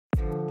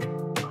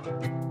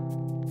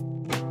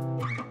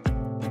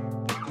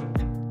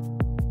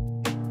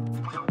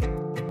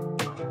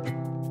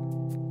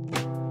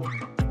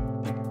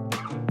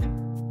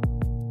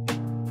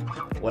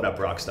What up,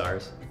 rock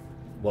stars?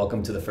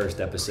 Welcome to the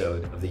first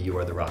episode of the You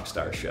Are the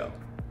Rockstar show.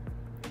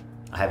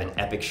 I have an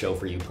epic show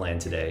for you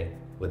planned today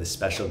with a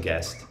special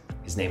guest.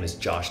 His name is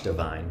Josh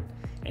Devine,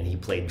 and he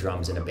played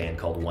drums in a band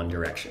called One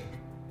Direction,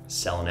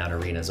 selling out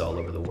arenas all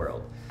over the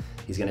world.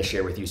 He's gonna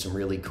share with you some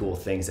really cool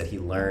things that he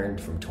learned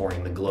from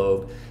touring the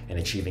globe and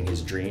achieving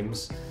his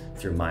dreams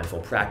through mindful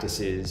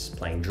practices,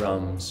 playing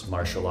drums,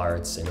 martial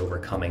arts, and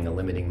overcoming a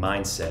limiting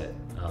mindset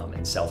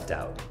and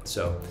self-doubt.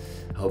 So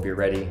I hope you're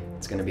ready.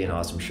 It's gonna be an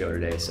awesome show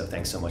today, so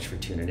thanks so much for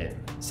tuning in.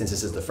 Since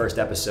this is the first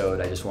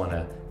episode, I just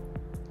wanna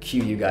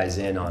cue you guys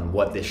in on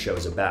what this show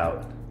is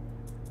about.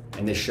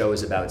 And this show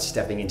is about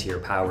stepping into your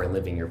power and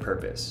living your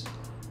purpose.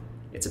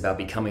 It's about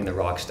becoming the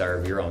rock star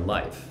of your own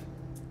life,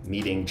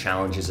 meeting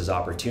challenges as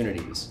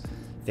opportunities,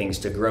 things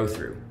to grow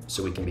through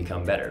so we can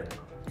become better.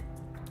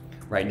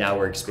 Right now,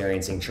 we're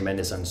experiencing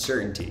tremendous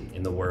uncertainty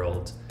in the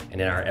world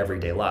and in our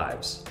everyday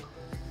lives.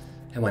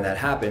 And when that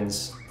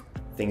happens,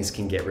 things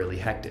can get really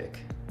hectic.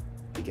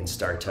 We can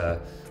start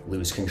to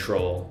lose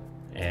control,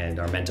 and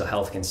our mental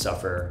health can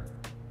suffer,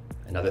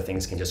 and other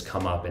things can just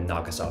come up and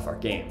knock us off our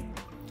game.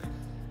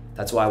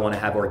 That's why I want to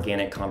have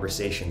organic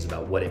conversations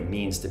about what it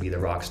means to be the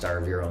rock star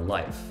of your own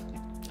life.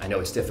 I know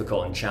it's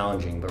difficult and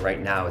challenging, but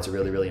right now it's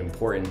really, really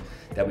important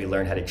that we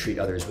learn how to treat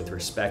others with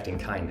respect and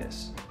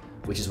kindness,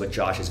 which is what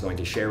Josh is going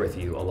to share with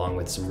you, along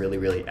with some really,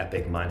 really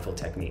epic mindful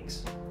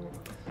techniques.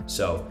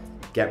 So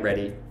get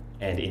ready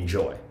and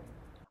enjoy.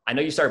 I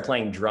know you started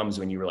playing drums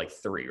when you were like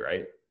 3,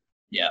 right?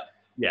 Yeah.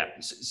 Yeah.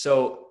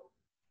 So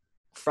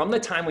from the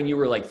time when you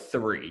were like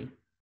 3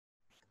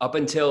 up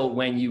until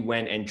when you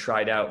went and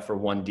tried out for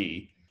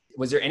 1D,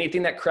 was there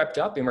anything that crept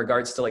up in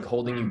regards to like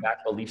holding you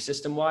back belief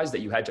system wise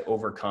that you had to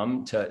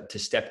overcome to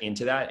step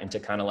into that and to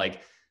kind of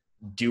like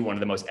do one of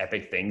the most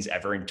epic things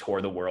ever and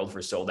tour the world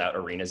for sold out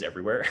arenas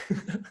everywhere?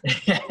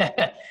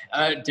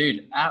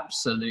 Dude,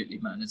 absolutely,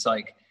 man. It's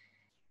like,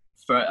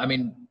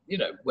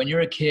 when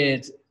you're a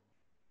kid,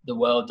 the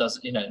world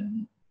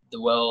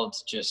the world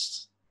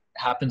just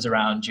happens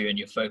around you and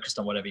you're focused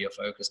on whatever you're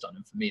focused on.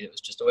 And for me, it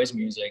was just always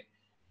music.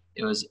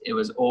 It was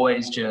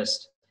always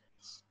just,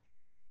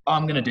 oh,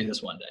 I'm going to do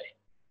this one day.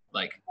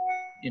 Like,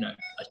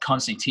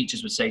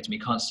 teachers would say to me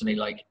constantly,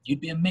 like, you'd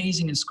be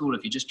amazing in school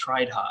if you just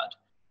tried hard.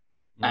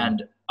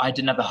 And I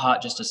didn't have the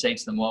heart just to say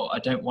to them, well, I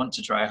don't want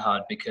to try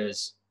hard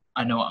because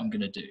I know what I'm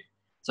going to do.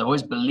 So I've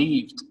always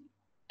believed,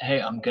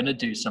 hey, I'm going to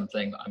do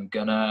something. I'm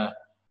going to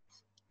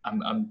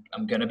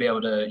be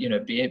able to,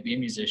 be a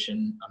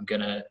musician. I'm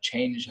going to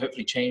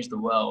hopefully change the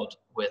world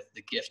with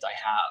the gift I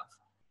have.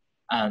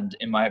 And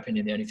in my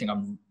opinion, the only thing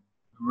I'm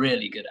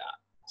really good at.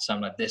 So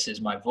I'm like, this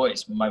is my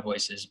voice. My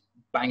voice is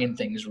banging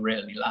things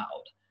really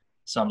loud.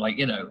 So I'm like,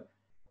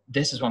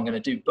 this is what I'm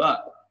going to do.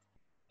 But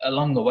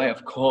along the way,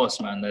 of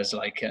course, man, there's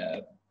like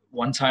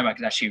one time I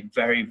can actually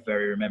very,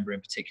 very remember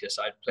in particular.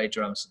 So I'd played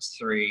drums since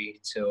 3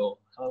 till,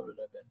 how old would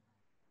I have been?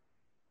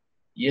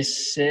 Year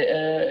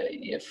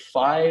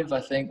 5,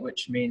 I think,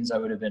 which means I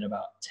would have been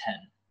about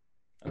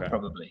 10,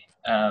 probably.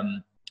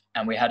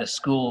 And we had a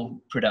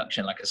school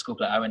production, like a school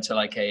play. I went to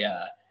like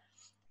a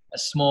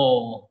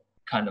small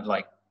kind of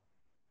like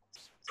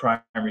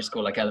primary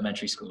school, like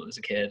elementary school as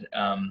a kid.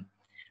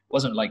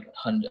 Wasn't like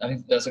 100, I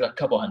think there's like a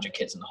couple hundred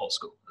kids in the whole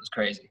school. It was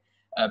crazy.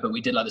 But we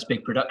did like this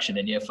big production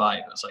in year 5.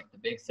 It was like the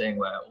big thing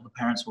where all the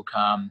parents will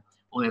come,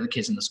 all the other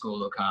kids in the school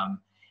will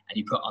come, and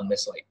you put on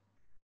this like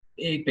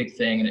big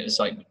thing. And it was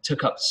like,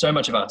 took up so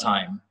much of our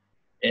time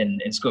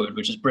in school,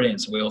 which was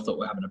brilliant. So we all thought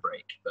we were having a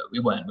break, but we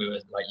weren't. We were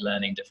like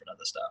learning different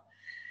other stuff.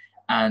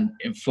 And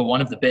for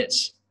one of the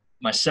bits,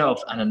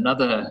 myself and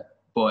another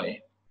boy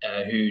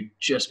who'd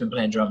just been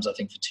playing drums, I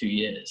think for 2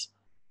 years,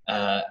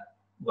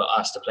 were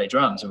asked to play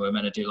drums, and we were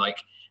meant to do like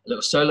a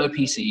little solo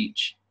piece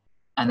each,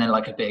 and then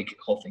like a big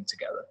whole thing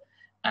together.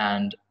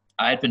 And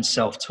I had been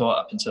self-taught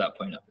up until that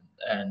point,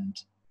 and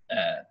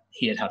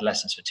he had had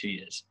lessons for 2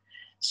 years.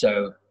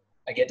 So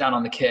I get down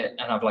on the kit,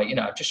 and I've like,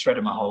 I've just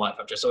shredded my whole life.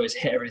 I've just always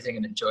hit everything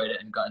and enjoyed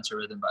it and got into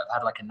rhythm, but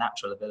I've had like a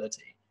natural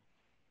ability.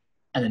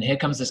 And then here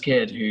comes this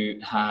kid who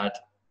had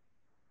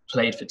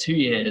played for 2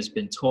 years,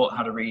 been taught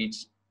how to read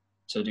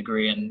to a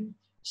degree, and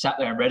sat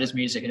there and read his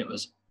music, and it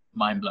was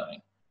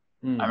mind-blowing.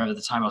 I remember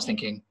the time I was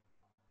thinking,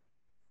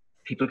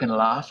 people are going to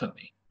laugh at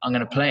me. I'm going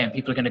to play and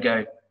people are going to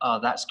go, oh,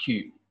 that's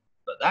cute.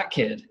 But that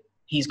kid,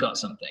 he's got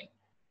something.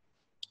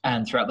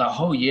 And throughout that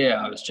whole year,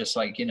 I was just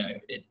like,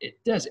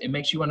 it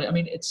makes you want to,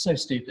 it's so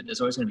stupid.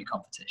 There's always going to be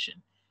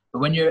competition. But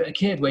when you're a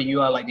kid where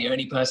you are like the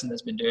only person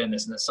that's been doing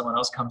this, and then someone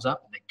else comes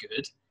up and they're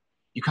good,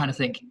 you kind of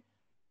think,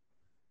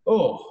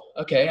 oh,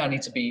 okay, I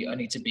need to be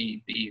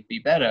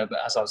better.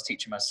 But as I was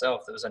teaching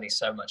myself, there was only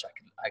so much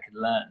I could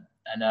learn.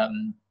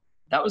 And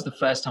that was the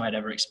first time I'd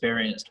ever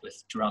experienced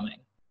with drumming,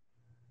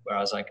 where I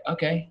was like,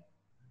 okay,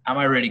 am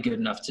I really good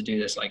enough to do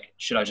this? Like,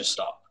 should I just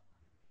stop?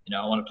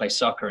 I want to play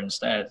soccer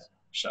instead.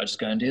 Should I just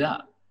go and do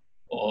that?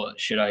 Or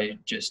should I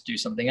just do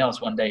something else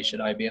one day?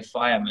 Should I be a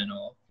fireman,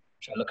 or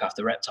should I look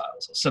after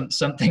reptiles, or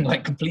something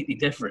like completely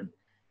different?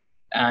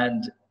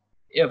 And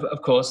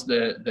of course,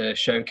 the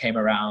show came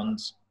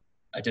around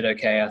I did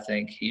okay. I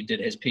think he did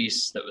his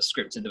piece that was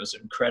scripted, that was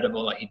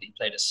incredible. Like he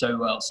played it so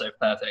well, so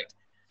perfect.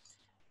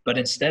 But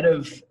instead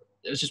of,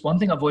 it was just one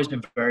thing I've always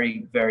been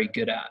very, very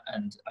good at.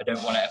 And I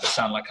don't want to ever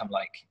sound like I'm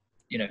like,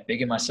 you know,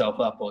 bigging myself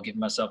up or giving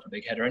myself a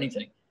big head or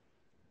anything.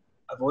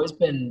 I've always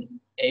been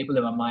able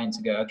in my mind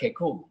to go, okay,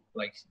 cool.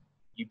 Like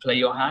you play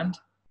your hand,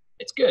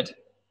 it's good.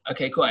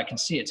 Okay, cool. I can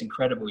see it's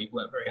incredible. You've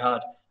worked very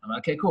hard. I'm like,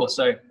 okay, cool.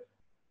 So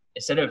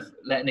instead of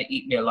letting it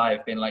eat me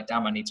alive, being like,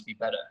 damn, I need to be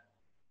better,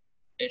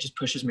 it just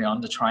pushes me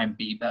on to try and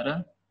be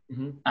better.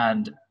 Mm-hmm.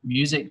 And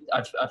music,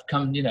 I've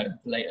come, you know,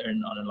 later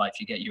on in life,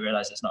 you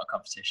realize it's not a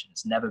competition.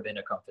 It's never been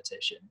a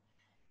competition.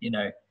 You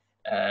know,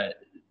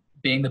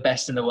 being the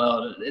best in the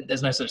world,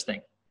 there's no such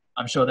thing.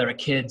 I'm sure there are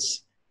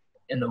kids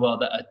in the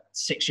world that are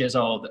 6 years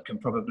old that can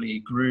probably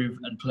groove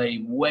and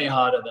play way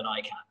harder than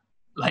I can.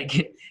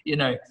 Like, you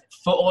know,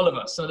 for all of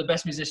us, some of the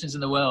best musicians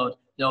in the world,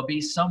 there'll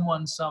be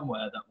someone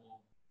somewhere that will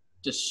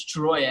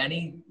destroy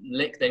any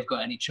lick they've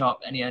got, any chop,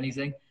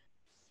 anything.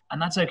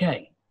 And that's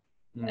okay.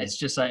 It's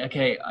just like,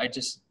 okay, I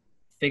just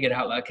figured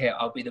out like, okay,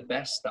 I'll be the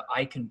best that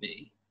I can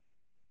be.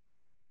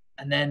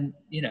 And then,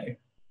 you know,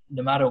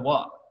 no matter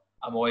what,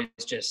 I'm always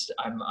just,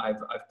 I've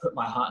put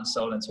my heart and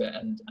soul into it.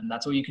 And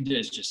that's all you can do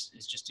is just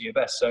do your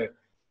best. So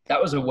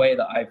that was a way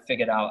that I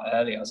figured out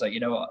early. I was like, you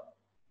know what,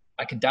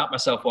 I can doubt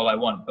myself all I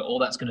want, but all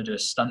that's going to do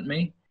is stunt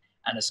me,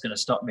 and it's going to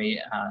stop me,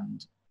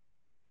 and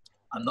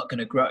I'm not going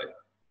to grow.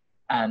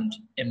 And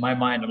in my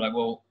mind, I'm like,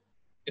 well,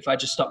 if I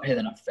just stop here,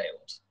 then I've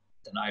failed.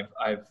 Then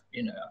I've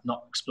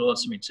not explored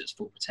something to its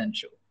full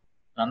potential.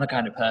 And I'm the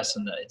kind of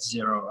person that it's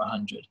 0 or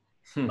 100.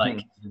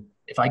 Like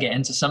if I get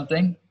into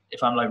something,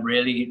 if I'm like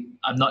really,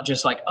 I'm not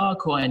just like, oh,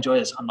 cool, I enjoy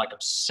this. I'm like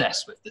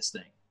obsessed with this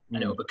thing,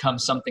 and it will become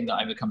something that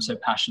I become so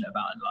passionate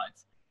about in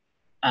life.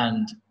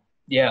 And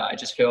yeah, I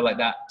just feel like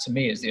that to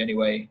me is the only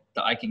way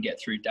that I can get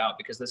through doubt,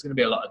 because there's going to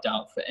be a lot of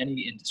doubt for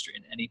any industry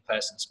and any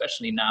person,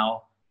 especially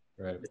now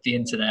with the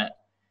internet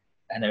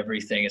and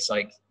everything. It's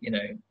like, you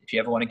know, if you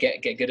ever want to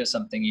get good at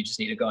something, you just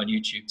need to go on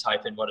YouTube,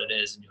 type in what it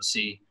is, and you'll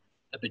see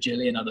a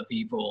bajillion other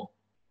people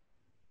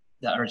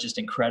that are just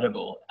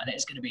incredible. And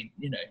it's going to be,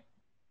 you know,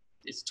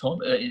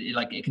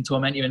 it can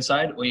torment you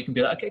inside, or you can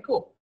be like, okay,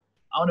 cool,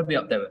 I want to be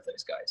up there with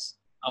those guys.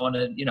 I want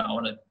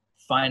to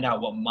find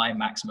out what my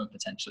maximum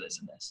potential is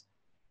in this.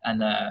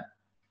 And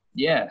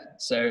yeah,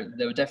 so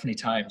there were definitely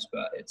times,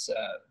 but it's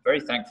very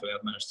thankfully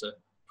I've managed to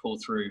pull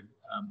through.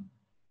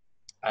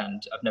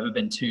 And I've never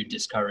been too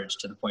discouraged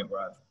to the point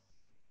where I've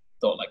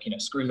thought like, you know,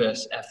 screw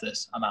this, F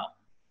this, I'm out.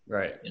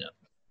 Right. You know?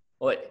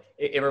 Well,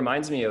 it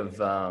reminds me of,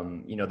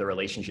 you know, the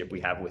relationship we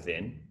have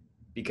within,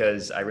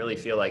 because I really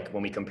feel like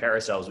when we compare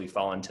ourselves, we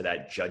fall into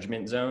that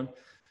judgment zone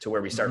to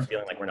where we start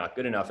feeling like we're not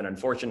good enough. And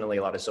unfortunately,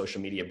 a lot of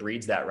social media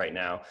breeds that right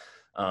now.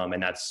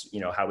 And that's,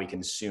 you know, how we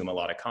consume a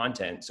lot of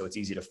content. So it's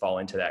easy to fall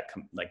into that,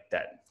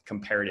 that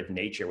comparative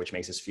nature, which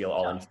makes us feel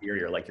all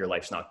inferior, like your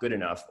life's not good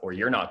enough or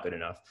you're not good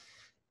enough.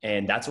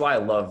 And that's why I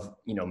love,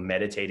 you know,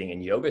 meditating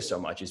and yoga so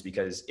much, is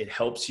because it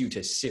helps you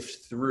to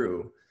sift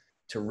through,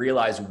 to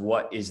realize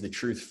what is the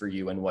truth for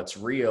you and what's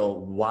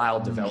real while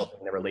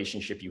developing the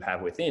relationship you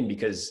have within.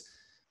 Because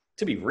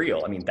to be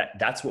real, I mean,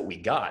 that's what we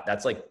got.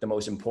 That's like the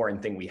most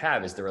important thing we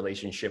have, is the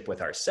relationship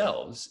with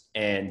ourselves.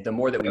 And the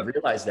more that we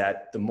realize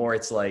that, the more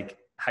it's like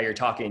how you're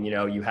talking, you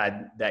know, you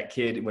had that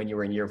kid when you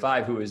were in year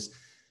 5 who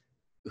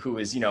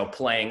was, you know,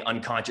 playing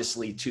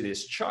unconsciously to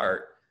this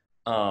chart.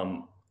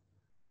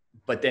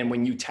 But then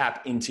when you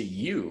tap into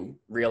you,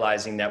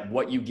 realizing that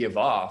what you give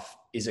off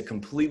is a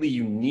completely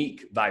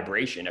unique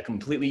vibration, a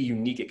completely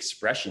unique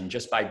expression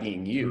just by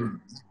being you,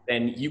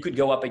 then you could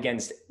go up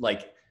against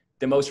like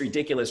the most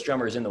ridiculous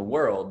drummers in the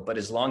world. But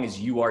as long as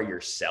you are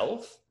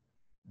yourself,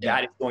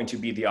 that is going to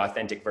be the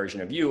authentic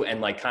version of you.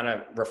 And like kind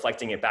of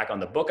reflecting it back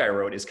on the book I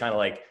wrote is kind of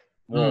like,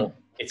 well,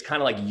 it's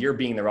kind of like you're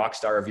being the rock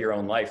star of your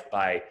own life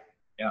by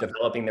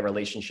developing the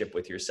relationship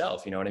with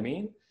yourself. You know what I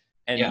mean?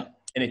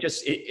 And it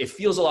just, it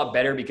feels a lot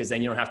better, because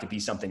then you don't have to be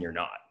something you're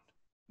not,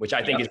 which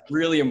I think is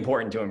really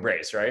important to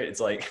embrace, right? It's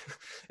like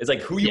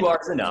who you are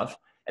is enough.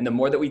 And the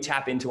more that we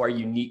tap into our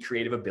unique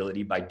creative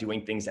ability by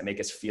doing things that make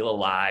us feel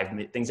alive,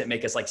 things that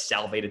make us like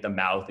salivate at the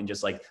mouth and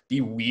just like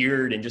be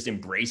weird and just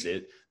embrace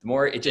it, the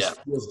more it just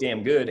feels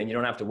damn good. And you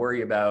don't have to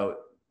worry about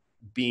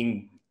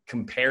being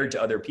compared to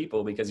other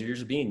people, because you're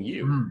just being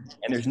you.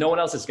 And there's no one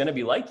else that's going to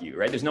be like you,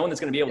 right? There's no one that's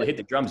going to be able to hit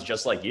the drums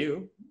just like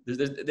you.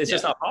 It's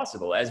just not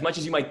possible. As much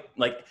as you might,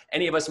 like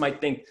any of us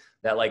might think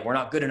that like we're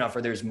not good enough,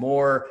 or there's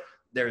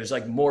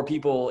like more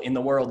people in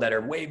the world that are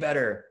way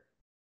better.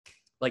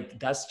 Like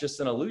that's just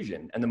an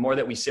illusion. And the more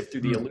that we sift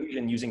through the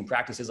illusion using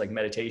practices like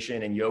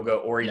meditation and yoga,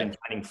 or even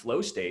finding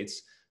flow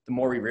states, the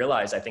more we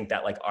realize, I think,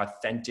 that like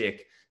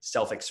authentic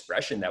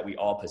self-expression that we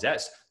all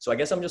possess. So I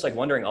guess I'm just like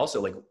wondering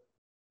also, like,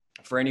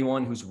 for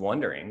anyone who's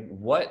wondering,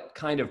 what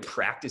kind of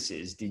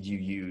practices did you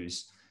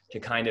use to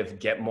kind of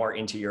get more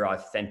into your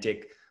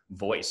authentic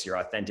voice, your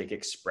authentic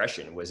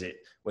expression? Was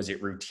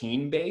it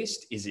routine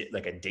based? Is it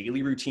like a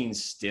daily routine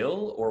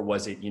still? Or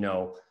was it, you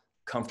know,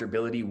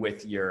 comfortability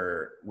with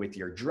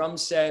your drum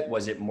set?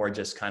 Was it more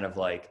just kind of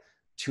like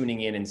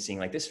tuning in and seeing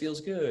like, this feels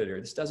good or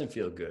this doesn't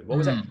feel good? What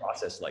was that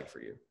process like for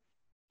you?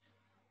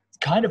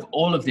 Kind of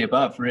all of the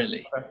above,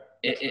 really. Okay.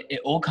 It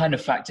all kind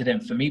of factored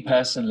in for me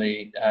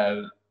personally.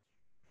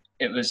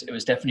 It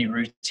was definitely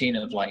routine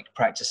of like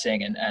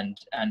practicing and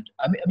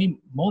I mean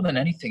more than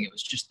anything, it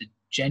was just the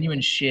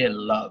genuine sheer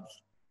love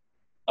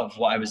of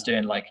what I was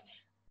doing. Like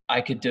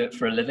I could do it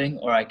for a living,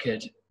 or I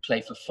could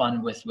play for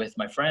fun with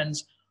my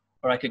friends,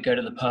 or I could go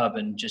to the pub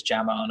and just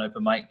jam out on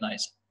open mic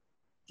nights.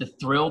 The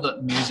thrill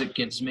that music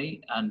gives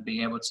me and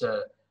being able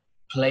to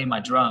play my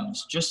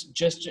drums, just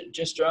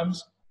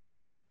drums,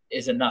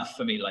 is enough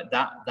for me. Like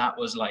that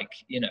was like,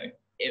 you know,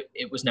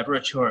 it was never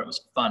a chore. It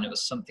was fun. It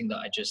was something that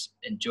I just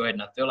enjoyed.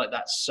 And I feel like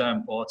that's so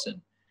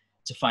important,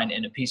 to find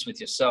inner peace with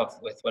yourself,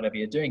 with whatever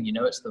you're doing. You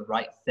know, it's the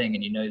right thing.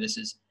 And you know, this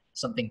is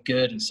something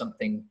good and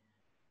something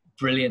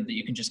brilliant that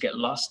you can just get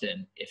lost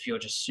in if you're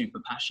just super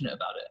passionate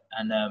about it.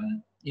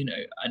 And, you know,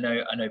 I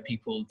know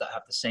people that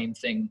have the same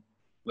thing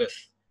with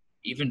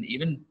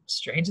even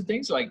stranger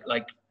things like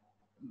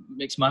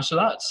mixed martial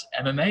arts,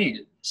 MMA,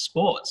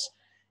 sports,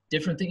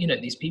 different thing. You know,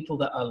 these people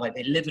that are like,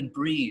 they live and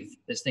breathe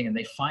this thing, and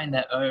they find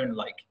their own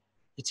like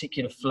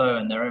particular flow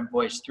and their own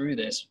voice through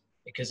this,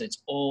 because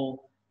it's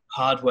all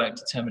hard work,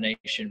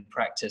 determination,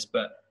 practice,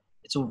 but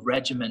it's all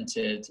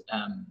regimented.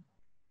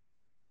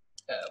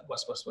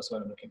 What's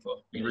what I'm looking for?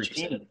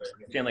 Routine.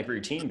 Feeling like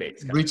routine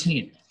based.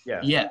 Routine.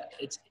 Yeah.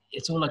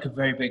 It's all like a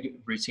very big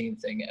routine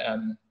thing.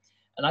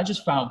 And I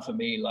just found for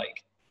me,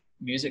 like,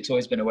 music's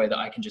always been a way that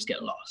I can just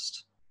get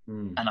lost.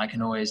 And I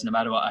can always, no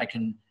matter what,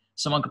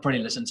 someone could probably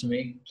listen to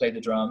me play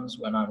the drums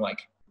when I'm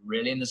like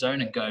really in the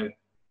zone and go,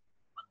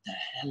 what the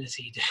hell is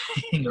he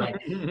doing? Like,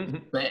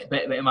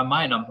 but in my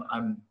mind,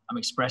 I'm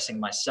expressing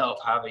myself.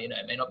 However, you know,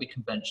 it may not be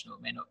conventional.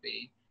 It may not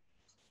be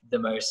the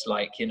most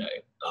like, you know,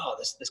 oh,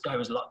 this guy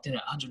was locked in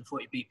at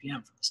 140 BPM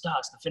from the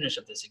start to the finish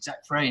of this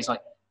exact phrase.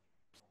 Like,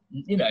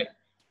 you know,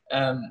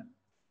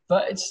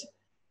 but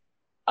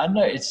I don't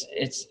know,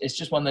 it's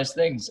just one of those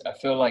things. I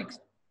feel like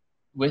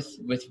with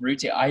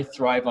routine, I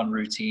thrive on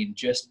routine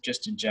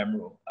just in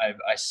general.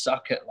 I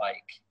suck at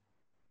like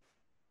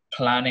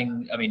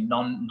planning. I mean,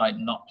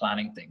 not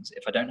planning things.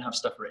 If I don't have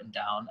stuff written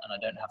down and I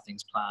don't have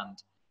things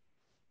planned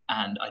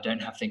and I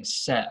don't have things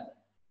set,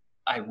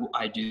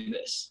 I do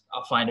this.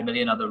 I'll find a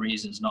million other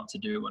reasons not to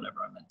do whatever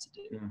I'm meant to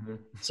do.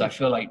 So I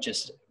feel like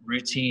just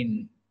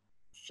routine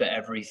for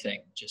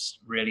everything just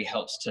really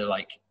helps to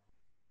like,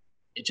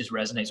 it just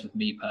resonates with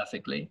me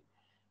perfectly.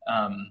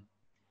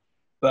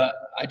 But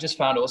I just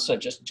found also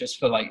just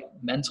for like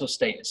mental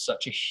state is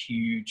such a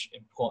huge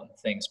important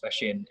thing,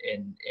 especially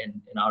in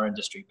our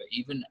industry. But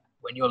even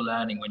when you're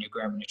learning, when you're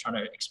growing, when you're trying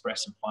to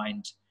express and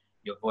find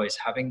your voice,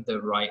 having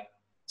the right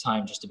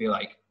time just to be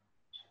like,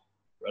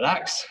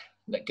 relax,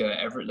 let go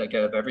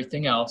of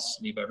everything else,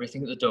 leave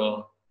everything at the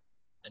door,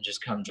 and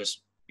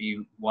just be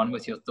one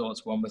with your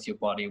thoughts, one with your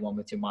body, one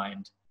with your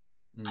mind,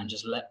 and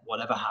just let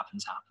whatever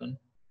happens happen.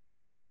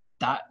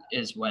 That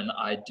is when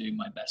I do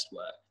my best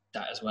work.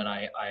 That is when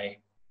I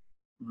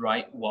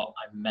write what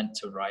I'm meant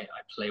to write.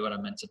 I play what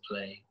I'm meant to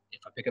play.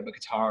 If I pick up a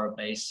guitar or a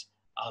bass,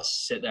 I'll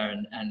sit there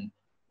and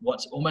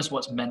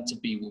what's meant to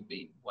be will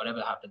be.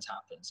 Whatever happens,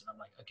 happens. And I'm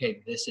like,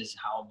 okay, this is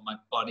how my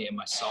body and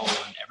my soul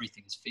and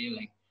everything is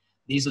feeling.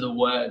 These are the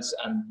words.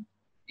 And,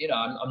 you know,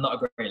 I'm not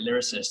a great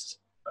lyricist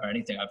or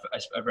anything.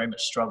 I very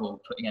much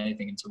struggle putting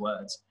anything into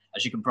words,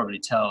 as you can probably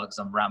tell, because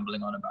I'm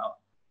rambling on about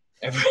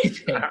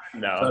everything.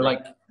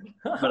 No.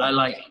 But I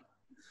like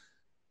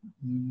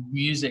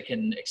music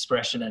and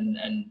expression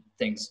and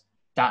things.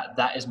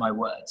 That is my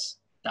words.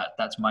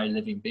 That's my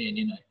living being,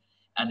 you know.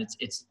 And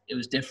it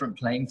was different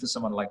playing for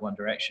someone like One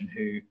Direction,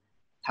 who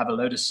have a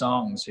load of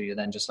songs who you're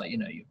then just like, you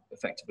know, you're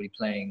effectively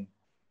playing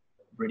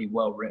really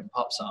well written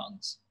pop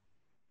songs.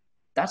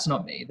 That's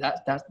not me.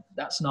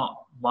 That's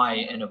not my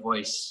inner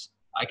voice.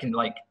 I can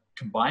like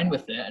combine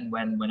with it, and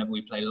whenever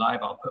we play live,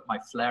 I'll put my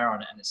flair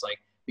on it, and it's like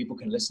people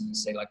can listen and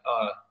say like,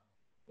 oh,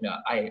 you know,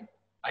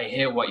 I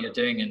hear what you're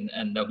doing,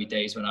 and there'll be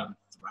days when I'm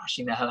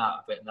thrashing the hell out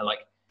of it, and they're like,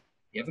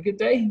 you have a good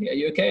day? Are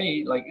you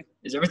okay? Like,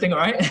 is everything all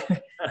right?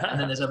 And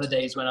then there's other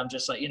days when I'm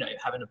just like, you know,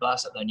 having a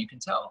blast up there, and you can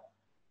tell.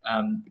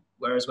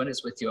 Whereas when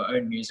it's with your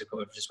own music,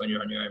 or just when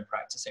you're on your own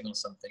practicing or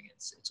something,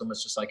 it's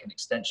almost just like an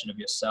extension of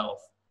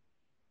yourself.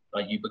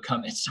 Like you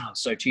become, it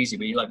sounds so cheesy,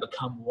 but you like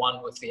become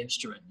one with the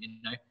instrument, you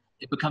know?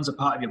 It becomes a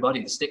part of your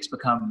body. The sticks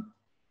become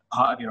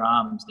part of your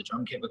arms. The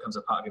drum kit becomes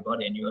a part of your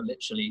body, and you're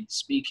literally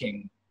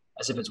speaking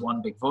as if it's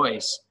one big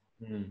voice.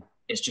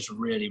 It's just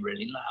really,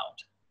 really loud.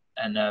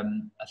 And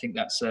I think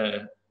that's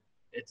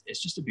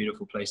it's just a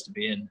beautiful place to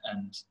be in.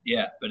 And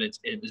yeah, but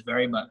it was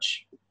very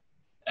much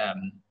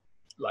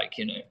like,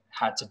 you know,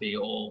 had to be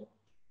all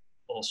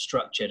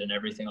structured and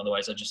everything.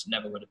 Otherwise I just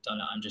never would have done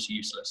it. I'm just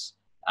useless.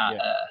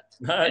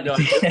 No,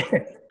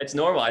 it's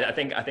normal. I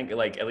think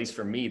like, at least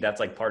for me, that's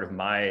like part of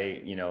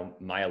my, you know,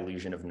 my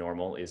illusion of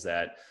normal is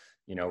that,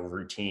 you know,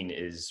 routine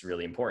is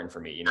really important for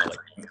me. You know,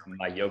 like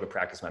my yoga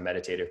practice, my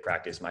meditative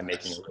practice, my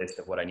making a list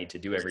of what I need to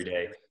do every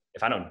day.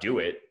 If I don't do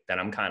it, then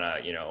I'm kind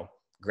of, you know,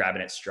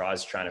 grabbing at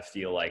straws, trying to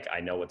feel like I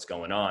know what's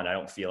going on. I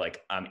don't feel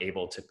like I'm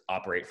able to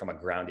operate from a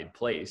grounded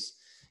place.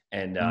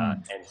 And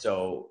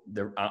so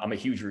I'm a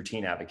huge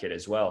routine advocate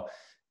as well.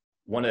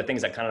 One of the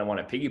things I kind of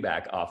want to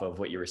piggyback off of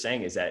what you were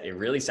saying is that it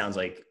really sounds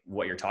like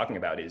what you're talking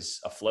about is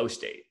a flow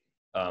state,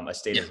 a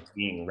state of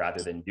being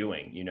rather than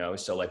doing, you know?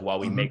 So like while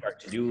we make our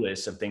to-do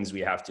lists of things we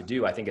have to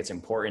do, I think it's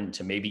important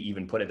to maybe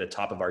even put at the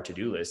top of our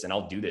to-do list, and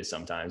I'll do this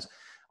sometimes,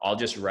 I'll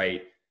just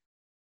write,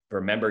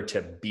 remember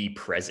to be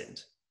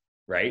present,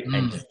 right?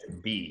 And just to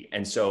be.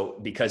 And so,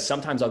 because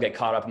sometimes I'll get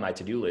caught up in my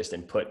to-do list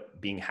and put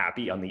being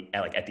happy on the,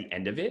 like at the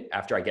end of it,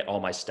 after I get all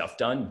my stuff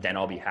done, then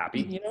I'll be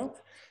happy, you know?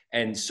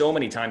 And so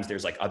many times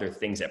there's like other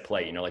things at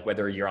play, you know, like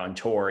whether you're on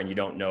tour and you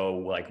don't know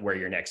like where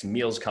your next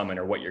meal's coming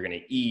or what you're going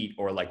to eat,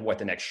 or like what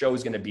the next show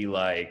is going to be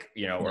like,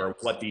 you know, or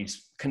what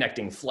these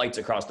connecting flights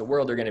across the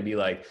world are going to be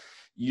like,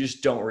 you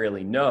just don't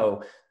really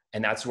know.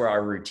 And that's where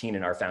our routine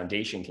and our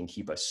foundation can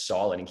keep us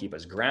solid and keep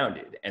us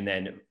grounded. And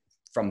then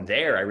from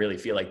there, I really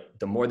feel like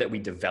the more that we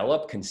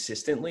develop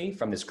consistently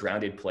from this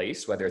grounded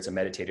place, whether it's a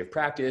meditative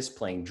practice,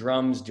 playing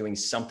drums, doing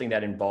something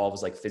that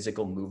involves like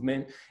physical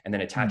movement, and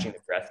then attaching the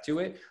breath to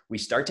it, we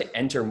start to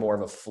enter more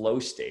of a flow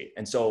state.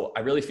 And so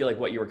I really feel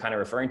like what you were kind of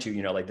referring to,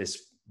 you know, like this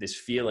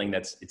feeling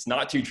it's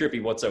not too trippy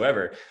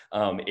whatsoever.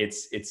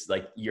 It's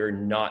like you're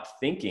not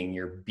thinking,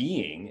 you're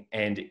being,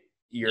 and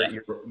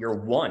you're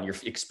one. You're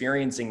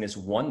experiencing this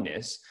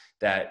oneness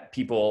that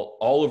people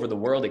all over the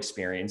world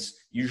experience,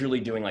 usually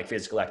doing like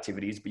physical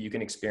activities, but you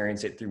can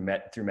experience it through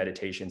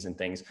meditations and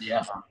things.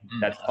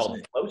 That's called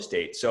the flow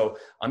state. So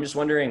I'm just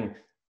wondering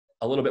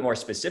a little bit more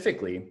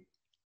specifically,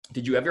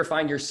 did you ever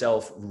find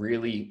yourself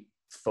really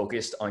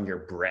focused on your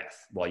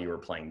breath while you were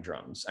playing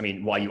drums? I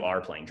mean, while you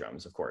are playing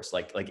drums, of course,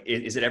 like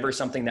is it ever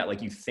something that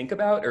like you think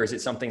about, or is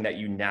it something that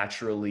you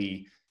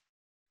naturally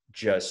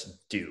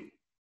just do?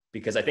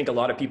 Because I think a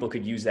lot of people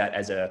could use that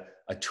as a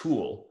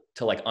tool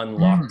to like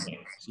unlock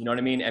things, you know what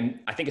I mean? And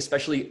I think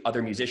especially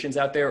other musicians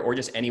out there, or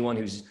just anyone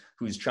who's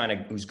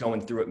going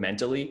through it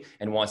mentally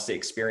and wants to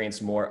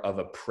experience more of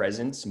a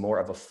presence, more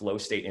of a flow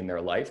state in their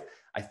life,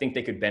 I think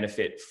they could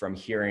benefit from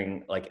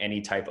hearing like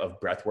any type of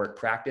breathwork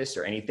practice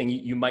or anything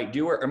you might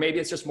do, or maybe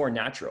it's just more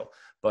natural.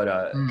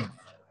 But can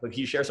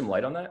you share some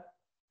light on that?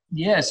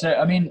 Yeah. So,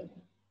 I mean,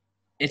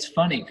 it's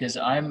funny because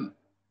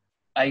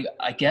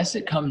I guess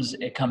it comes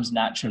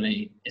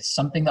naturally. It's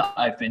something that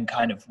I've been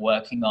kind of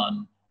working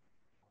on,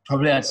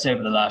 probably I'd say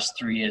over the last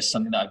 3 years,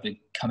 something that I've been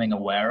becoming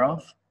aware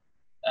of.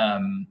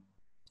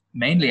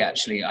 Mainly,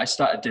 actually, I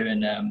started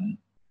doing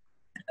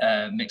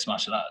mixed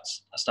martial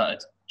arts. I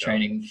started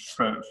training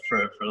for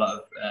a lot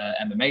of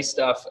MMA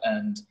stuff,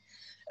 and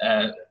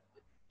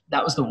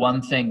that was the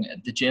one thing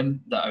at the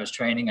gym that I was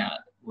training at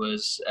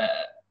was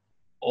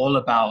all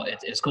about it.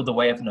 It's called the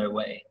way of no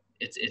way.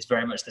 It's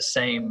very much the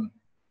same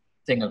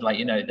thing of like,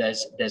 you know,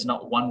 there's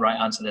not one right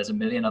answer. There's a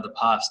million other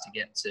paths to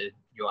get to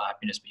your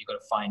happiness, but you've got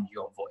to find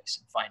your voice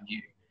and find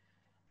you.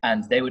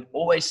 And they would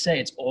always say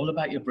it's all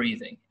about your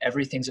breathing.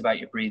 Everything's about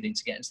your breathing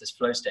to get into this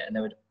flow state. And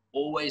they would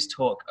always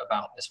talk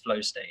about this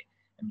flow state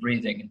and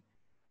breathing. And,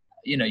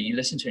 you know, you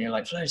listen to it and you're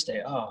like, flow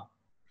state, oh,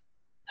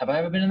 have I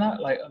ever been in that?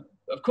 Like,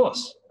 of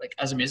course, like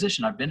as a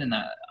musician, I've been in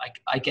that.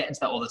 I get into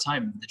that all the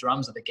time. The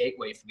drums are the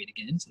gateway for me to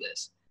get into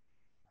this.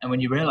 And when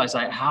you realize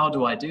like, how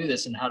do I do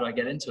this and how do I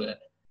get into it?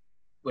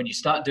 When you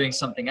start doing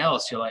something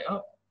else, you're like,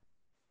 oh,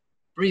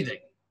 breathing.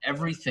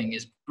 Everything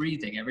is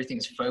breathing. Everything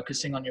is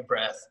focusing on your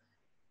breath.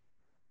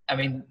 I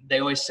mean, they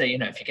always say, you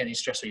know, if you're getting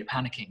stressed or you're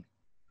panicking,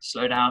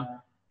 slow down,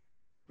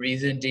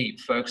 breathe in deep,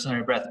 focus on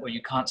your breath, or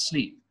you can't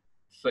sleep.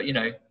 But, you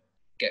know,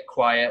 get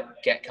quiet,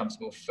 get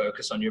comfortable,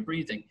 focus on your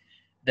breathing.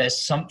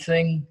 There's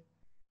something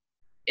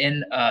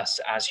in us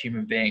as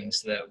human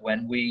beings that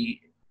when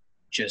we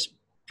just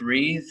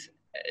breathe,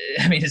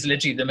 I mean, it's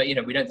literally, you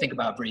know, we don't think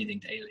about breathing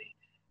daily.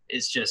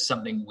 It's just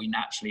something we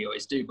naturally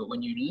always do. But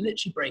when you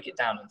literally break it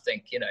down and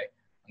think, you know,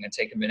 I'm going to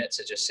take a minute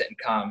to just sit and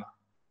calm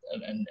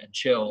and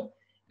chill,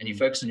 and you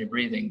focus on your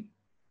breathing,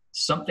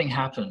 something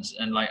happens.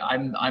 And like,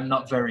 I'm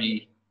not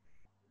very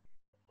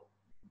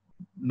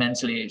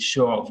mentally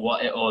sure of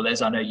what it all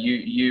is. I know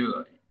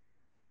you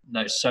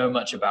know so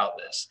much about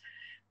this,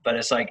 but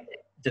it's like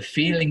the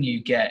feeling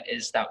you get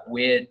is that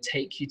weird,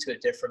 take you to a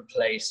different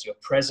place. You're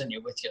present,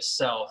 you're with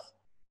yourself.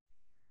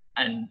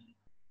 And,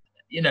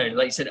 you know,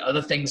 like you said,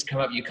 other things come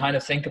up. You kind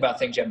of think about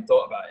things you haven't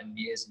thought about in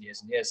years and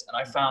years and years. And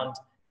I found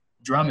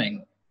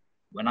drumming,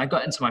 when I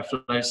got into my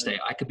flow state,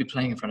 I could be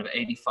playing in front of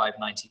 85,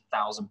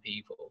 90,000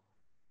 people.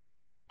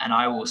 And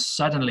I will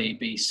suddenly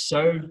be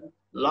so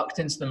locked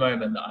into the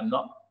moment that I'm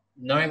not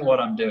knowing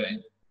what I'm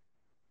doing.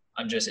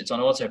 It's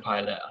on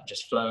autopilot. I'm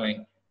just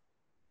flowing.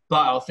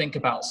 But I'll think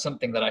about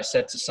something that I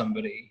said to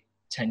somebody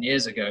 10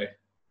 years ago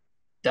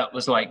that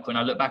was like, when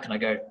I look back and I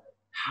go,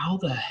 how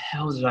the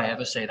hell did I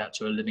ever say that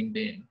to a living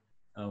being?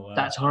 Oh, wow.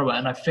 That's horrible.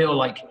 And I feel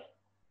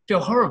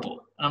horrible.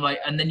 And I'm like,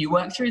 and then you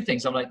work through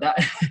things. I'm like,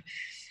 that,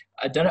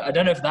 I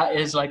don't know if that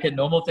is like a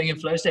normal thing in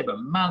flow state, but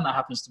man, that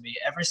happens to me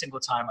every single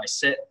time I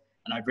sit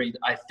and I breathe.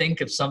 I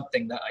think of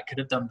something that I could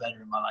have done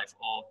better in my life,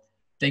 or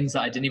things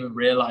that I didn't even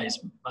realize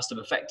must have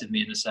affected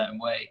me in a certain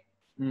way.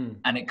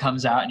 And it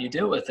comes out and you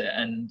deal with it.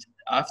 And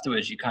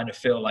afterwards you kind of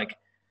feel like,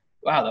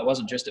 wow, that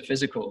wasn't just a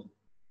physical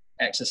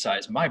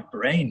exercise. My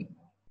brain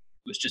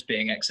was just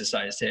being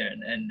exercised here.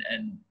 And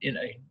you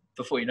know,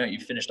 before you know it,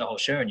 you've finished a whole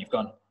show and you've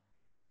gone,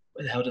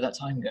 where the hell did that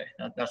time go?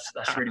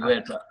 That's really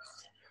weird.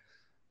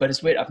 But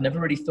it's weird. I've never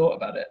really thought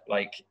about it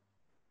like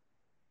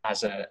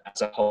as a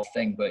whole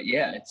thing. But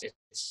yeah,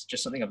 it's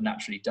just something I've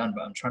naturally done,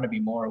 but I'm trying to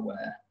be more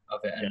aware of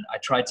it. And I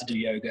tried to do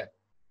yoga.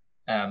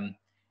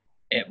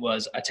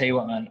 I tell you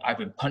what, man, I've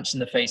been punched in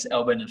the face,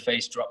 elbow in the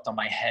face, dropped on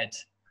my head,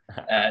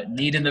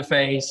 kneed in the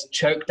face,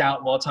 choked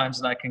out more times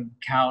than I can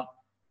count.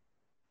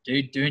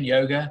 Dude, doing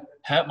yoga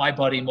hurt my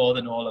body more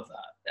than all of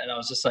that. And I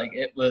was just like,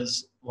 it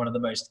was one of the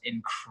most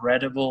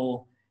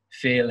incredible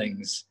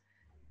feelings.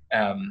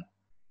 And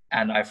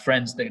I have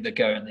friends that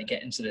go and they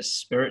get into this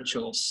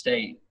spiritual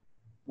state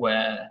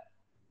where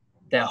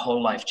their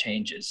whole life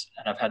changes.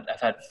 And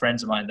I've had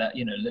friends of mine that,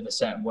 you know, live a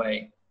certain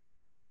way,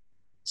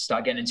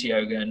 start getting into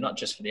yoga, and not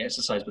just for the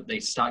exercise, but they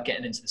start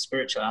getting into the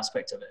spiritual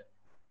aspect of it.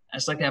 And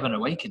it's like they have an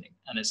awakening.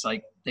 And it's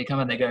like they come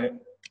and they go,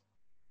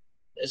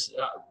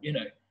 you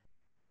know,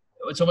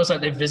 it's almost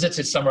like they've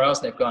visited somewhere else.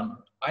 They've gone,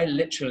 I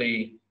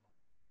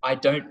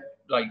don't,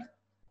 like,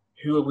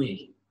 who are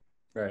we?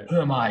 Right.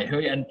 Who am I?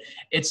 And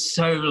it's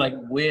so like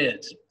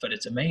weird, but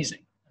it's amazing.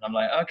 And I'm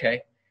like,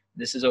 okay,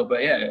 this is all,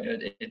 but yeah,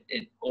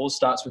 it all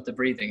starts with the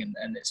breathing,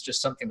 and it's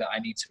just something that I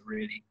need to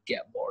really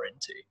get more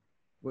into.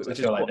 I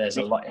feel like there's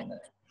a lot in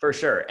there. For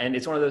sure. And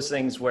it's one of those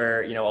things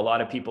where, you know, a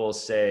lot of people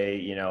say,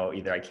 you know,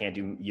 either I can't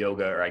do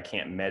yoga or I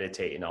can't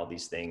meditate and all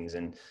these things.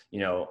 And, you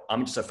know,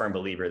 I'm just a firm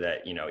believer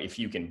that, you know, if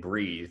you can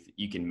breathe,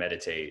 you can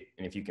meditate.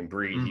 And if you can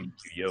breathe, you can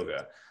do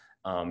yoga.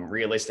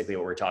 Realistically,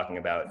 what we're talking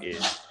about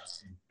is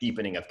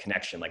deepening of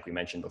connection, like we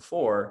mentioned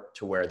before,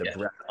 to where the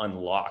breath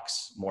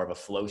unlocks more of a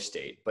flow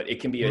state, but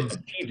it can be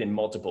achieved in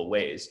multiple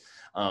ways.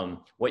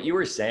 What you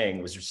were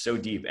saying was so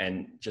deep,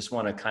 and just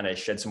want to kind of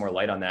shed some more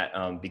light on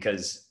that,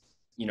 because,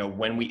 you know,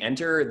 when we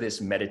enter this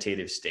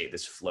meditative state,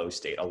 this flow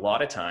state, a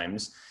lot of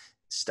times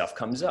stuff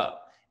comes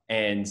up,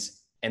 and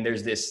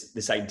there's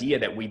this idea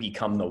that we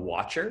become the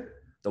watcher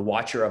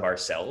of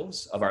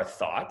ourselves, of our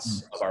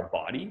thoughts, of our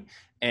body.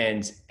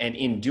 And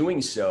in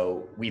doing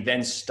so, we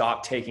then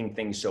stop taking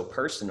things so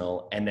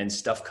personal, and then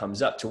stuff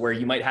comes up to where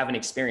you might have an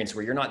experience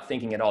where you're not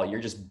thinking at all.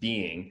 You're just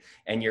being,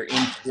 and you're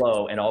in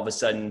flow. And all of a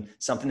sudden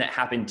something that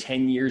happened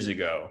 10 years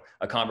ago,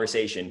 a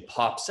conversation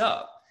pops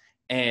up,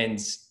 and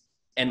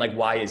like,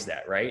 why is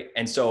that? Right.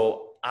 And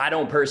so I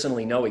don't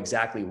personally know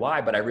exactly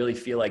why, but I really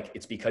feel like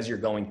it's because you're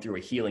going through a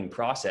healing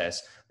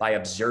process by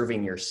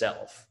observing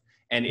yourself.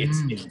 And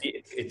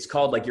it's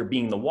called, like, you're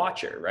being the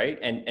watcher, right?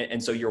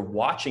 And so you're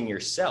watching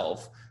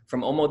yourself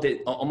from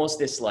almost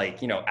this,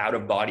 like, you know, out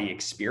of body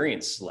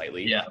experience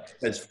slightly. Yeah.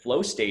 Because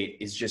flow state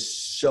is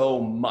just so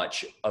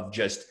much of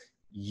just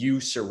you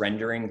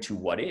surrendering to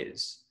what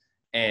is.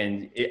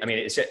 And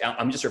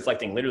I'm just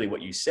reflecting literally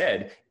what you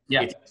said.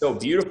 Yeah. It's so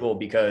beautiful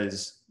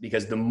because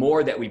the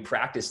more that we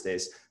practice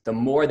this, the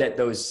more that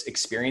those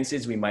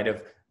experiences we might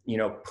have, you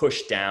know,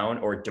 pushed down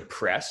or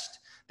depressed,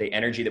 the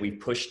energy that we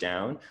push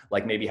down,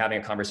 like maybe having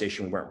a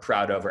conversation we weren't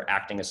proud of or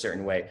acting a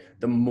certain way,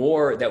 the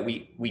more that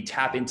we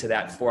tap into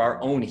that for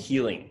our own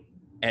healing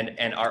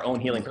and our own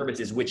healing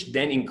purposes, which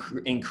then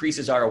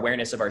increases our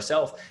awareness of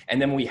ourselves.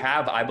 And then we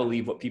have, I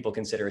believe, what people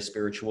consider a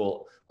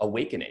spiritual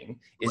awakening.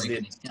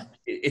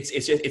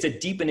 It's a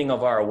deepening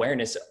of our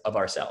awareness of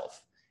ourselves,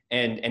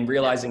 and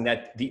realizing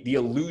that the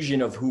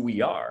illusion of who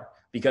we are,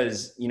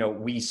 because, you know,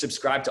 we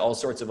subscribe to all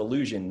sorts of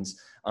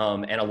illusions,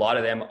 and a lot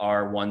of them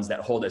are ones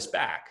that hold us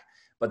back.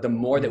 But the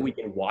more that we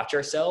can watch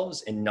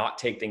ourselves and not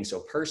take things so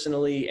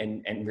personally,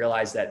 and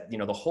realize that, you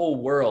know, the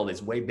whole world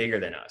is way bigger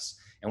than us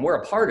and we're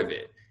a part of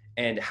it,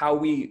 and how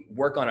we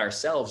work on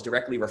ourselves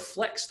directly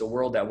reflects the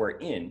world that we're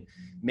in,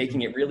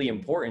 making it really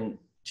important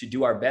to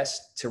do our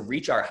best to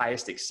reach our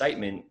highest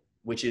excitement,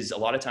 which is a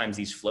lot of times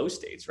these flow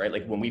states, right?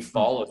 Like when we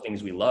follow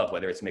things we love,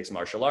 whether it's mixed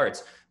martial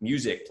arts,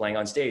 music, playing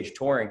on stage,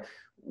 touring,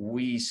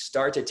 we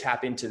start to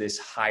tap into this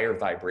higher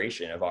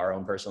vibration of our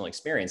own personal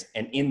experience.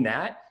 And in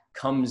that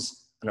comes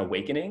an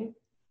awakening,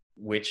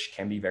 which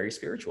can be very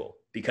spiritual,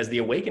 because the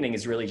awakening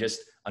is really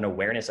just an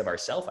awareness of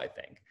ourself, I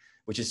think,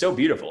 which is so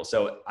beautiful.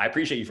 So I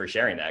appreciate you for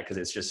sharing that, because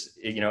it's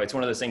just, you know, it's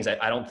one of those things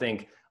that I don't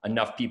think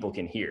enough people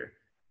can hear,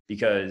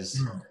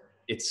 because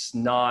it's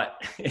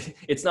not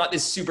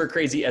this super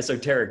crazy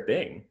esoteric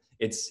thing.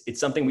 It's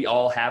something we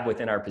all have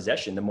within our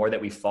possession, the more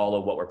that we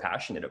follow what we're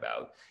passionate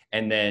about,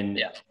 and then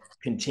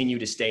continue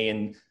to stay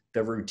in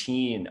the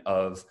routine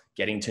of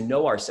getting to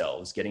know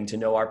ourselves, getting to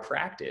know our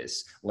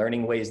practice,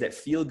 learning ways that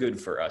feel good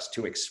for us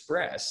to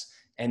express.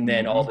 And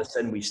then all of a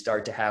sudden we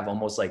start to have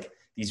almost like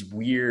these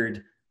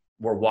weird,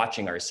 we're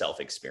watching ourself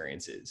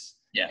experiences.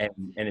 Yeah.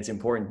 And it's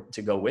important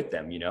to go with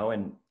them, you know?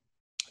 And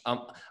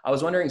I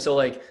was wondering, so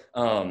like,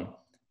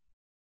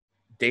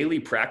 daily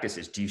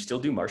practices, do you still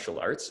do martial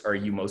arts? Or are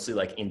you mostly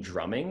like in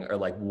drumming, or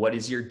like, what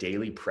is your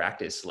daily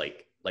practice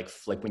like like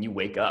when you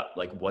wake up,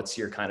 like what's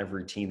your kind of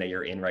routine that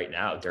you're in right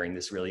now during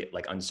this really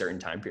like uncertain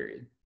time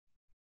period?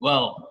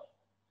 Well,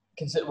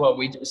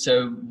 we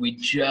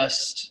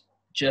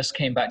just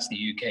came back to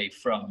the UK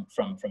from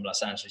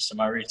Los Angeles. So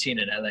my routine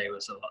in LA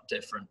was a lot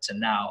different to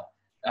now.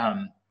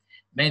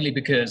 Mainly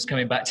because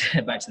coming back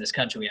to this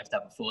country, we have to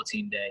have a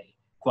 14-day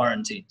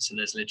quarantine. So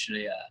there's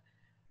literally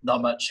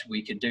not much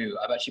we could do.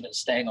 I've actually been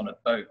staying on a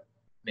boat.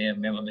 Me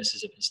and my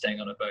missus have been staying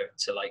on a boat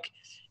to like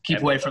keep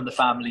away from the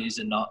families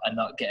and not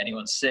get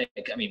anyone sick.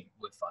 I mean,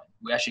 we're fine.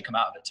 We actually come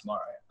out of it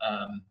tomorrow.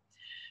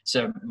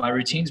 So my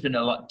routine's been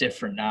a lot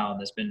different now, and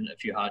there's been a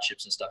few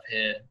hardships and stuff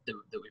here that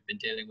we've been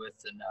dealing with.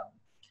 And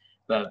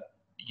but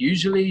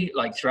usually,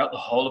 like throughout the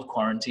whole of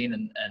quarantine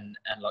and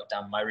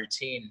lockdown, my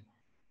routine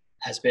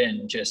has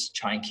been just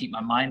try and keep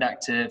my mind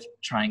active,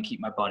 try and keep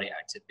my body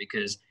active,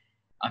 because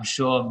I'm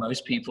sure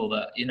most people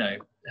that, you know,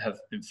 have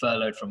been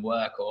furloughed from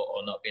work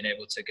or not been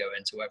able to go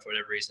into work for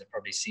whatever reason have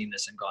probably seen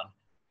this and gone,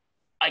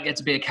 I get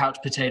to be a couch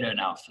potato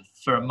now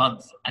for a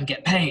month and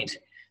get paid.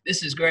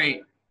 This is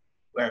great.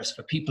 Whereas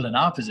for people in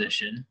our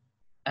position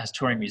as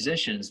touring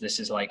musicians, this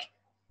is like,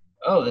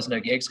 oh, there's no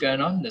gigs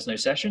going on. There's no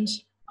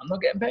sessions. I'm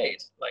not getting paid.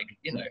 Like,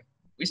 you know,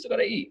 we still got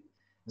to eat.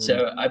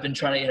 So I've been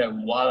trying to, you know,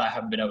 while I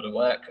haven't been able to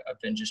work,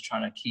 I've been just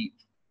trying to keep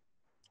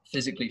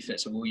physically fit.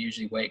 So we'll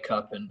usually wake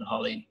up and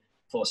Holly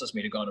forces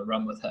me to go on a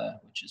run with her,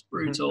 which is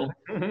brutal,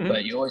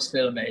 but you always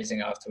feel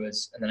amazing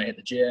afterwards. And then I hit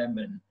the gym,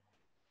 and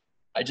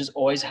I just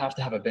always have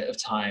to have a bit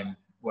of time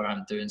where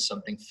I'm doing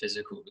something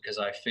physical, because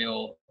I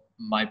feel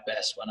my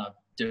best when I'm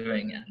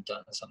doing and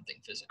done something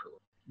physical,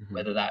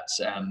 whether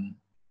that's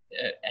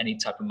any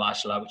type of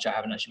martial art, which I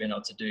haven't actually been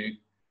able to do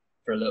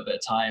for a little bit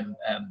of time,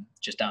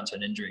 just down to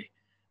an injury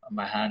on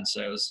my hand.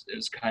 So it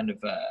was kind of,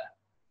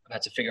 I've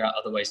had to figure out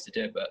other ways to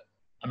do it, but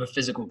I'm a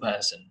physical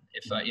person.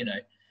 If I, you know,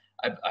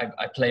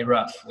 I play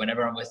rough.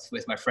 Whenever I'm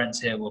with my friends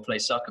here, we'll play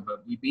soccer,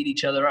 but we beat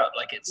each other up.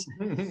 Like it's,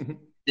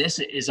 this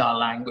is our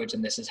language,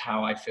 and this is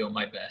how I feel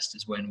my best,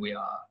 is when we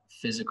are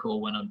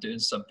physical, when I'm doing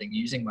something,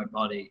 using my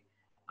body.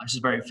 I'm just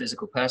a very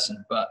physical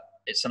person, but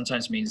it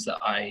sometimes means that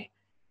I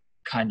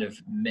kind of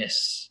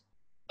miss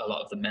a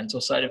lot of the mental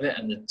side of it,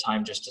 and the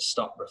time just to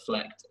stop,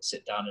 reflect,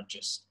 sit down and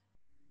just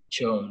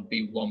chill and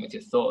be one with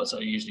your thoughts. I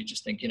usually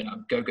just think, you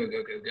know, go.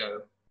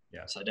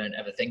 Yeah. So I don't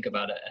ever think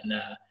about it. And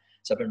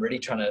so I've been really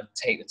trying to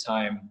take the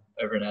time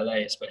over in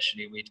LA,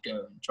 especially. We'd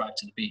go and drive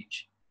to the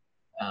beach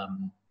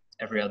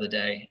every other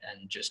day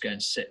and just go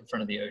and sit in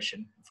front of the ocean,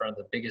 in front of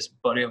the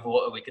biggest body of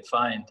water we could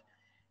find.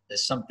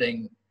 There's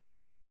something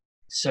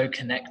so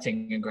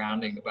connecting and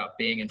grounding about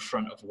being in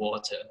front of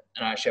water.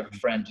 And I actually have a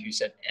friend who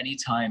said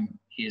anytime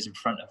he is in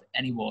front of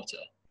any water,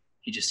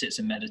 he just sits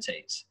and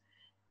meditates.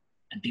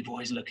 And people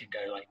always look and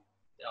go like,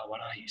 oh, what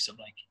are you, some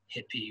like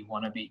hippie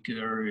wannabe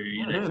guru?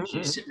 You know,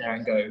 you sit there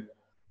and go,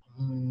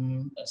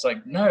 It's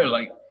like, no,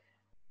 like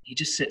he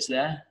just sits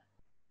there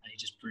and he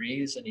just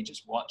breathes and he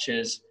just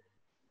watches.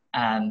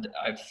 And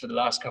for the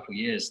last couple of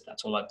years,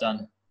 that's all I've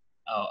done.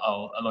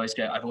 I'll always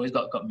go, I've always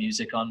got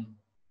music on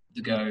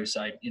the go.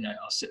 So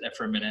I'll sit there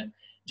for a minute,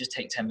 just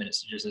take 10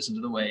 minutes to just listen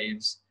to the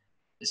waves,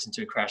 listen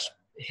to a crash.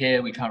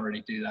 Here, we can't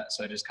really do that.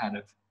 So I just kind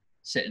of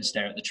sit and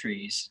stare at the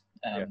trees.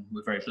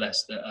 We're very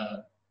blessed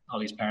that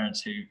Holly's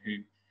parents, who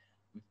we've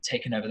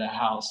taken over their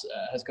house,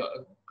 has got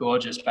a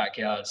gorgeous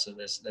backyard. So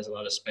there's a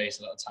lot of space,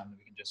 a lot of time that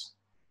we can just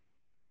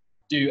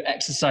do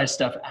exercise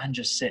stuff and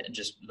just sit and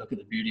just look at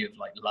the beauty of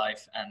like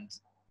life. And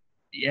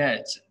yeah,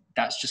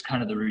 that's just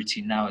kind of the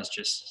routine now, is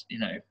just,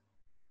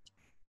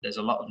 there's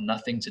a lot of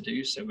nothing to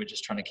do. So we're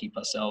just trying to keep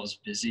ourselves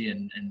busy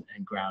and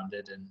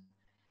grounded, and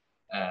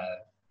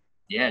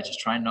just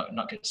try and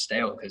not get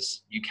stale,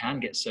 because you can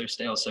get so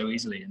stale so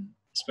easily. And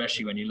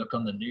especially when you look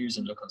on the news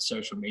and look on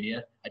social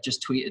media. I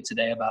just tweeted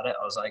today about it.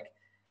 I was like,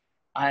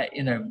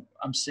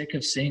 I'm sick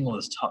of seeing all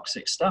this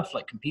toxic stuff.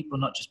 Like, can people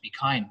not just be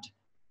kind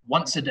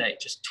once a day?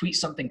 Just tweet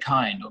something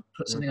kind or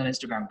put something on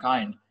Instagram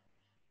kind,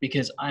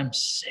 because I'm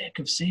sick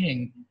of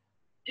seeing.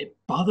 It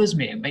bothers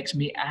me. It makes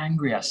me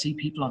angry. I see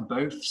people on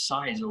both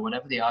sides, or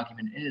whatever the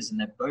argument is, and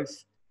they're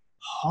both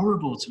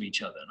horrible to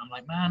each other. And I'm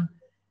like, man,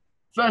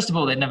 first of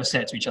all, they'd never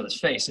say it to each other's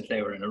face if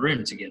they were in a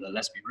room together.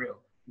 Let's be real.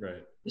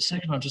 Right. The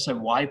second one, I'm just like,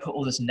 why put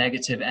all this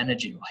negative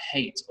energy or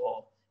hate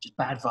or just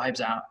bad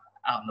vibes out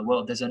in the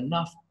world? There's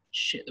enough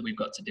shit that we've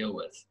got to deal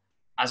with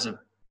as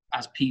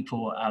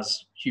people,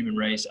 as human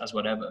race, as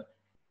whatever.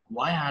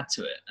 Why add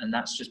to it? And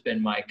that's just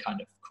been my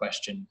kind of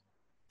question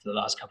for the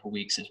last couple of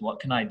weeks, is what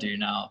can I do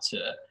now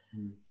to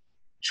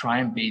try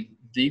and be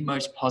the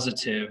most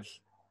positive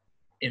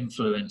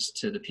influence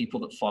to the people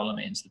that follow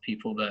me and to the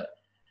people that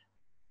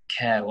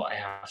care what I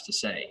have to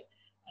say.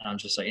 And I'm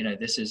just like,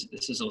 this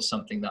is all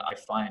something that I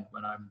find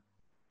when I'm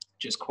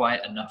just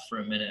quiet enough for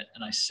a minute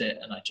and I sit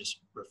and I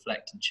just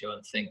reflect and chill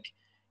and think,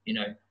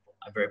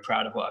 I'm very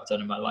proud of what I've done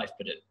in my life,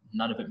 but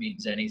none of it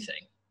means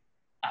anything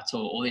at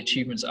all. All the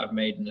achievements that I've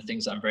made and the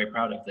things that I'm very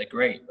proud of, they're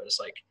great, but it's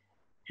like,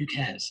 who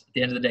cares? At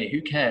the end of the day,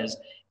 who cares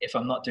if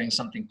I'm not doing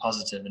something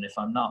positive? And if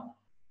I'm not,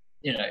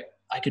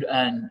 I could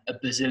earn $1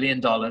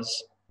 bazillion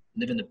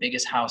live in the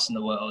biggest house in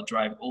the world,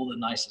 drive all the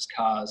nicest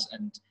cars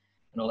and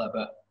all that.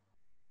 But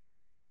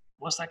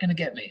what's that going to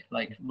get me?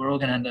 Like, we're all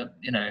going to end up,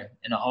 you know,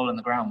 in a hole in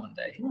the ground one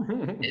day.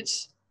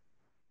 It's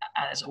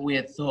a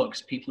weird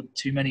thought, because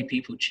too many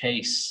people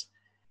chase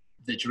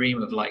the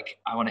dream of like,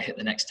 I want to hit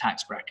the next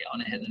tax bracket, I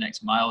want to hit the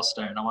next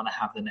milestone, I want to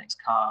have the next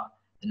car,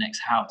 the next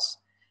house.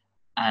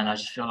 And I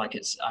just feel like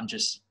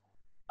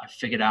I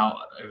figured out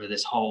over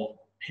this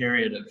whole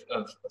period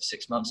of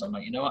 6 months, I'm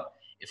like, you know what,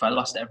 if I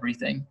lost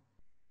everything,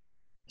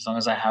 as long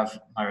as I have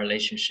my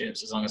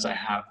relationships, as long as I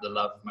have the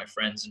love of my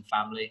friends and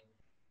family,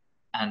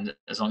 and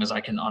as long as I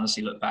can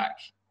honestly look back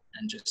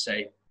and just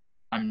say,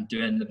 I'm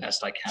doing the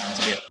best I can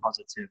to be a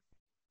positive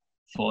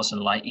force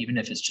and light, even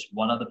if it's just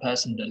one other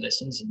person that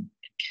listens and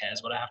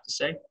cares what I have to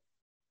say,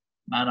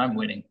 man, I'm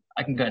winning.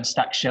 I can go and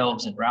stack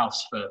shelves in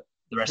Ralph's for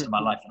the rest of my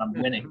life, and I'm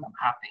winning. I'm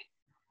happy.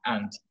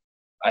 And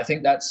I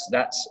think that's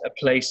a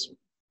place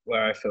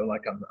where I feel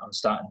like I'm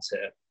starting to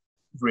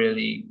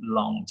really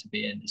long to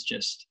be in, is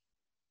just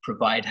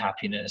provide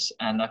happiness.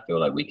 And I feel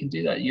like we can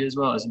do that. You as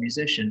well, as a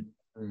musician,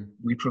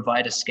 we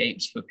provide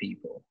escapes for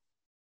people.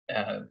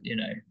 You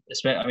know,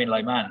 I mean,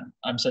 like, man,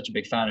 I'm such a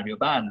big fan of your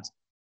band.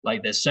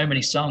 Like, there's so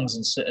many songs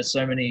and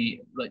so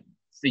many, like,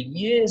 for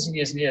years and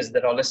years and years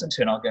that I'll listen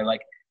to, and I'll go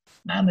like,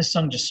 man, this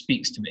song just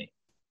speaks to me.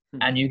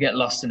 And you get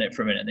lost in it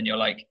for a minute, and then you're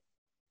like,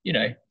 you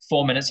know,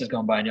 4 minutes has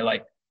gone by, and you're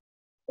like,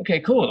 okay,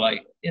 cool.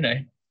 Like, you know,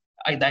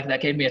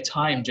 that gave me a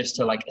time just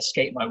to like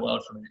escape my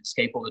world from it,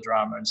 escape all the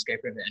drama and escape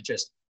everything, and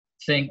just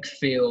think,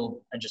 feel,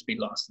 and just be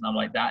lost. And I'm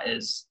like, that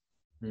is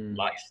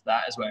life.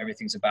 That is what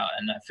everything's about.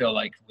 And I feel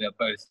like we are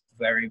both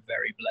very,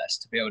 very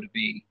blessed to be able to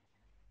be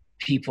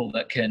people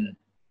that can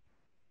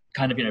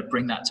kind of, you know,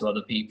 bring that to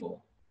other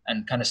people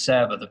and kind of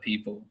serve other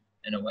people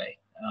in a way.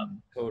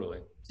 Totally.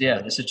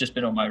 Yeah, this has just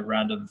been all my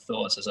random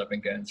thoughts as I've been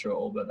going through it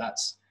all, but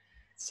that's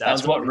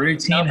what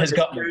routine has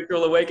got me.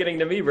 Spiritual awakening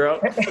to me, bro.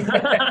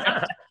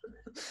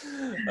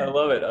 I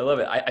love it. I love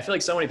it. I feel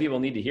like so many people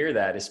need to hear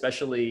that,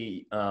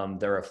 especially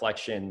the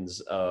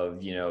reflections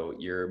of, you know,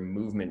 your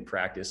movement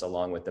practice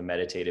along with the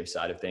meditative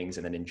side of things,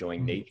 and then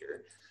enjoying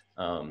nature,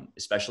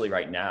 especially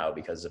right now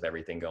because of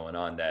everything going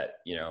on that,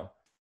 you know,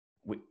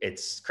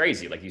 it's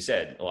crazy. Like you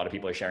said, a lot of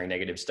people are sharing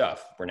negative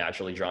stuff. We're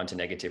naturally drawn to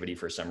negativity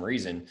for some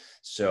reason.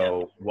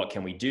 So what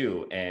can we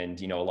do? And,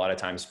 you know, a lot of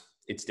times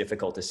it's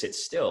difficult to sit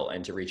still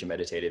and to reach a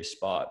meditative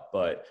spot,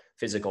 but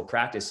physical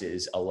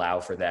practices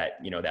allow for that,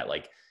 you know, that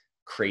like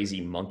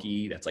crazy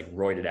monkey that's like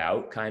roided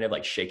out, kind of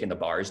like shaking the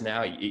bars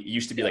now. It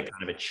used to be like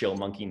kind of a chill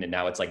monkey, and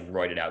now it's like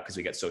roided out because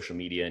we got social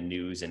media and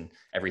news and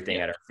everything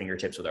at our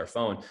fingertips with our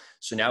phone.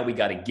 So now we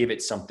got to give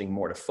it something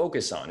more to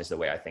focus on, is the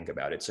way I think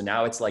about it. So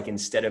now it's like,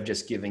 instead of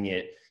just giving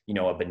it, you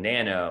know, a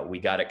banana, we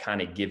got to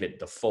kind of give it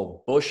the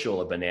full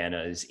bushel of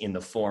bananas in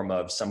the form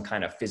of some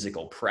kind of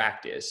physical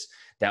practice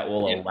that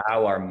will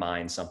allow our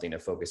mind something to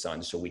focus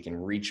on, so we can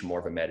reach more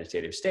of a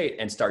meditative state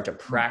and start to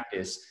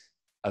practice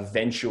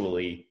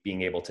eventually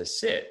being able to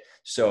sit.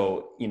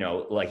 So, you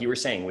know, like you were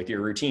saying with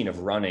your routine of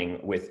running,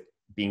 with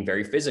being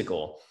very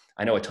physical,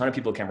 I know a ton of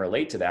people can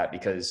relate to that,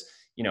 because,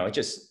 you know,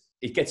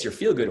 it gets your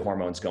feel good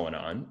hormones going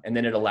on, and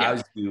then it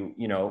allows you,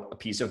 you know, a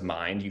peace of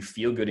mind, you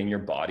feel good in your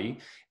body,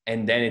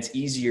 and then it's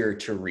easier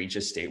to reach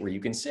a state where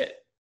you can sit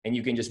and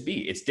you can just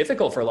be. It's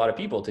difficult for a lot of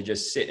people to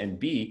just sit and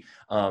be,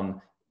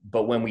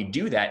 but when we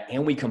do that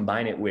and we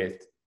combine it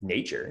with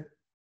nature,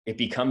 it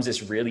becomes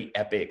this really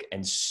epic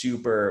and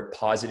super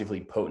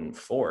positively potent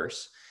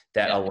force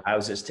that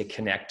allows us to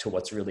connect to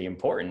what's really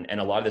important.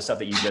 And a lot of the stuff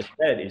that you just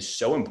said is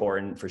so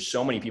important for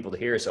so many people to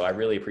hear. So I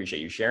really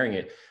appreciate you sharing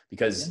it,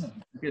 because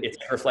it's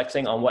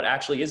reflecting on what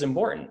actually is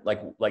important.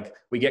 Like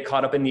we get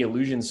caught up in the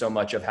illusion so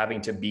much of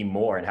having to be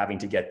more and having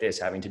to get this,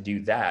 having to do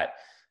that.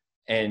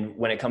 And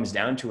when it comes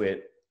down to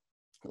it,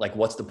 like,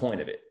 what's the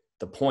point of it?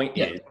 The point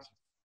is,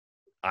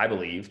 I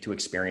believe, to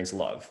experience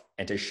love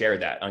and to share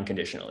that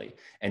unconditionally,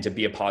 and to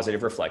be a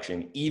positive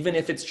reflection, even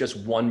if it's just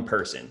one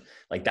person.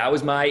 Like that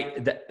was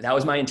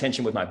my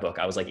intention with my book.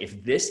 I was like,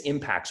 if this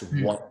impacts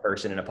one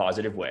person in a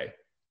positive way,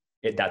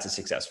 that's a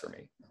success for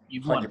me.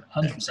 You've won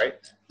 100%, right?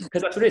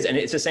 Because that's what it is. And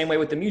it's the same way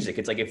with the music.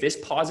 It's like, if this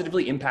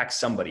positively impacts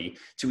somebody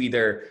to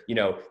either, you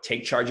know,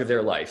 take charge of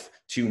their life,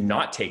 to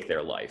not take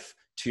their life,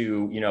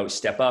 to, you know,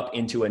 step up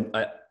into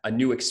a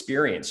new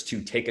experience,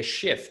 to take a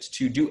shift,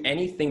 to do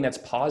anything that's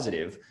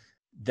positive,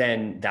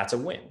 then that's a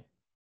win.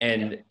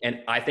 And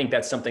I think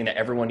that's something that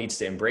everyone needs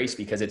to embrace,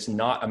 because it's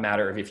not a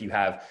matter of if you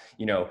have,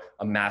 you know,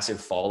 a massive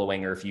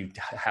following, or if you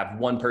have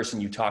one person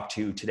you talk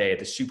to today at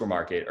the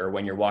supermarket, or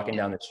when you're walking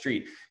down the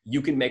street.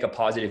 You can make a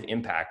positive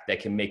impact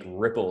that can make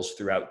ripples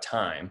throughout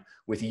time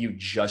with you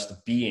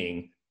just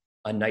being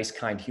a nice,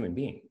 kind human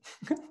being.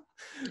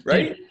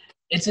 Right? Dude,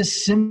 it's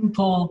as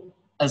simple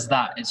as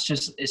that. It's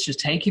just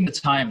taking the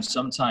time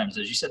sometimes,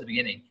 as you said at the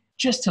beginning,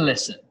 just to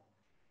listen.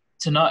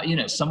 To not, you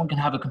know, someone can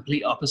have a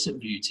complete opposite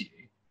view to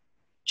you.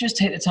 Just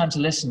take the time to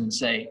listen and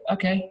say,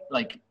 okay,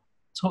 like,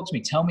 talk to me.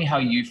 Tell me how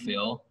you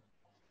feel.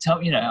 Tell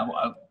me, you know, I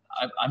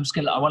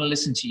want to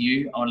listen to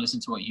you. I want to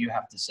listen to what you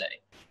have to say.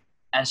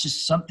 And it's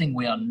just something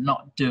we are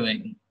not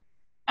doing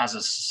as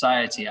a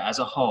society, as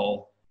a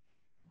whole,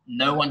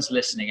 no one's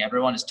listening.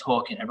 Everyone is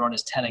talking. Everyone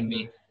is telling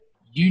me,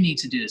 you need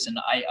to do this. And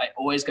I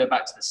always go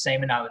back to the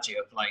same analogy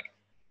of like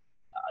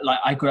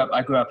I grew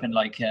up in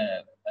like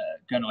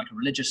going to like a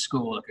religious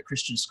school, like a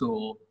Christian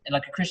school, in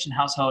like a Christian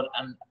household,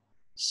 and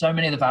so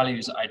many of the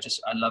values I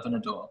love and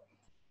adore.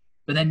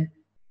 But then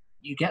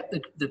you get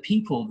the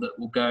people that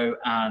will go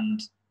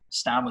and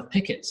stand with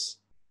pickets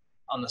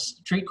on the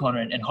street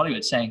corner in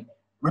Hollywood saying,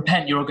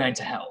 repent, you're all going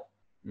to hell.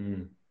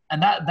 And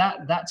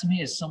that to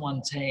me is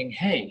someone saying,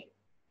 hey,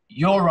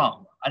 you're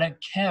wrong. I don't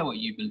care what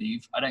you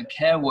believe. I don't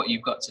care what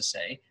you've got to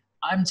say.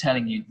 I'm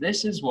telling you,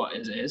 this is what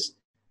it is,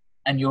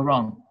 and you're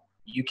wrong.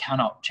 You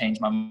cannot change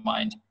my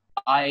mind.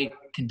 I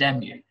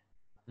condemn you.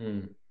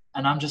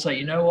 And I'm just like,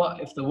 you know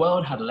what? If the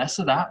world had less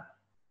of that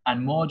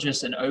and more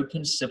just an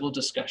open civil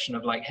discussion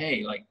of like,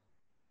 hey, like,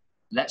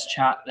 let's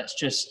chat. Let's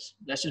just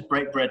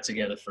break bread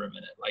together for a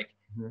minute. Like,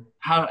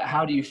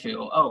 how do you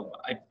feel? Oh,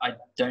 I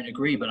don't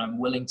agree, but I'm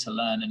willing to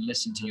learn and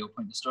listen to your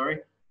point of story.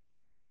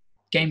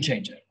 Game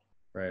changer.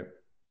 Right.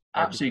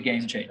 Absolute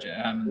game changer.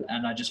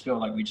 And I just feel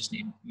like we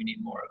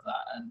need more of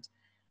that. And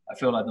I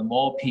feel like the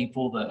more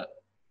people that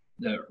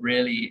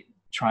really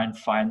try and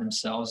find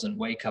themselves and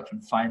wake up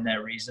and find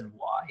their reason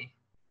why,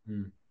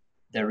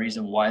 their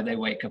reason why they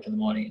wake up in the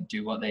morning and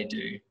do what they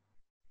do,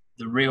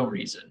 the real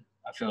reason,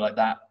 I feel like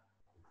that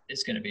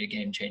is going to be a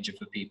game changer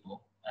for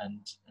people. And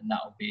that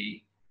will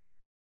be,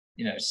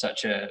 you know,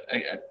 such a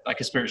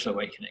spiritual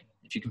awakening.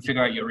 If you can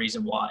figure out your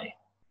reason why,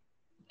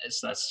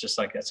 that's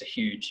a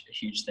huge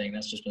thing.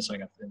 That's just been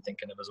something I've been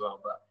thinking of as well.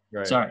 But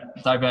right. Sorry,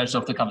 diverged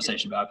off the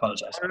conversation, but I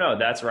apologize. I don't know.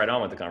 That's right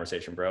on with the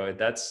conversation, bro.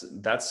 That's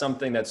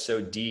something that's so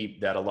deep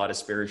that a lot of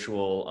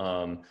spiritual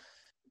and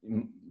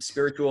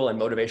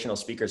motivational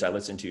speakers I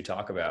listen to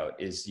talk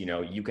about is, you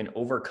know, you can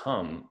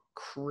overcome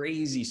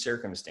crazy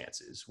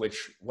circumstances,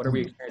 which what are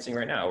we experiencing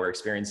right now? We're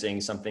experiencing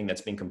something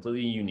that's been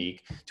completely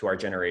unique to our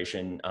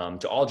generation,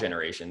 to all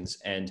generations.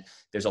 And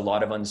there's a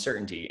lot of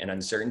uncertainty, and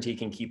uncertainty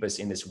can keep us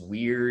in this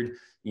weird,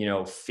 you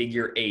know,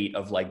 figure eight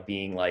of like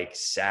being like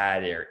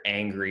sad or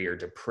angry or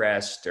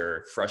depressed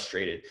or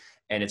frustrated.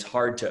 And it's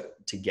hard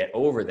to get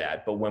over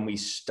that. But when we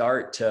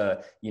start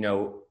to, you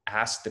know,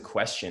 ask the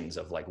questions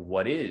of like,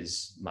 what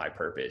is my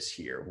purpose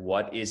here?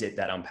 What is it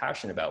that I'm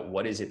passionate about?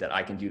 What is it that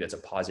I can do that's a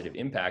positive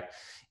impact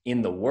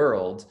in the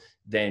world?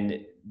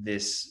 Then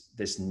this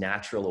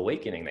natural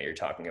awakening that you're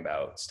talking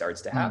about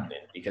starts to happen,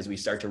 because we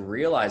start to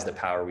realize the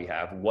power we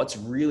have, what's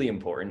really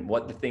important,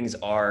 what the things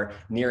are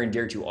near and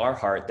dear to our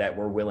heart that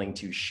we're willing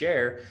to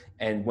share.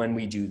 And when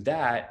we do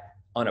that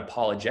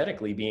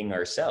unapologetically, being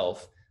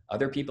ourselves,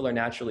 other people are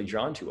naturally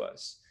drawn to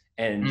us.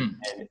 And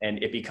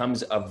it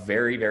becomes a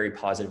very, very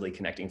positively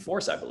connecting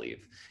force, I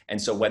believe. And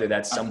so whether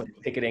that's somebody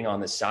picketing on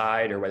the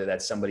side or whether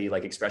that's somebody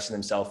like expressing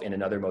themselves in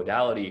another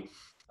modality,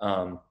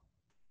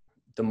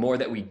 the more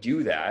that we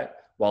do that,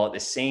 while at the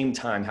same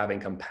time having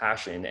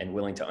compassion and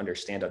willing to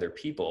understand other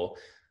people,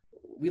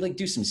 we like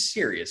do some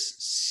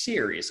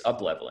serious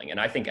up-leveling. And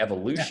I think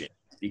evolution,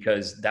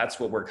 because that's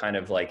what we're kind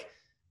of like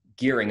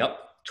gearing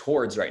up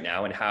towards right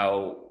now, and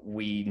how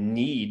we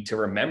need to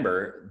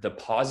remember the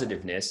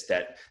positiveness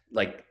that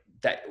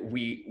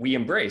we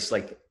embrace.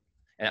 Like,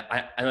 and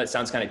I know it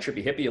sounds kind of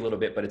trippy hippie a little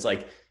bit, but it's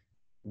like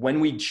when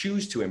we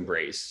choose to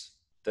embrace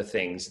the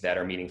things that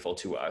are meaningful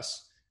to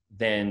us,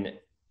 then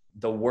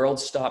the world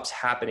stops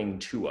happening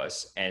to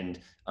us, and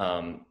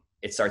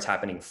it starts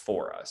happening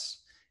for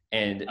us.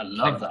 And I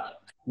love that.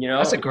 You know,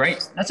 that's a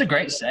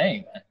great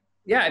saying, man.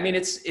 Yeah, I mean,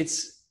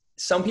 it's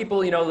some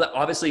people, you know,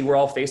 obviously we're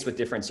all faced with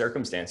different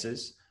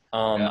circumstances.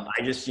 I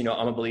just, you know,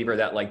 I'm a believer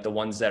that like the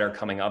ones that are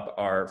coming up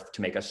are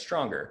to make us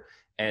stronger.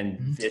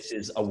 And this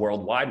is a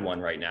worldwide one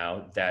right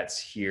now that's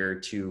here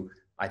to,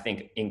 I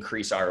think,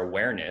 increase our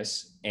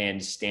awareness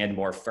and stand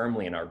more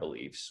firmly in our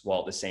beliefs, while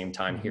at the same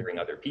time hearing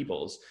other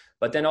people's,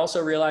 but then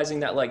also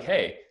realizing that like,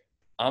 hey,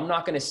 I'm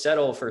not going to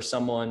settle for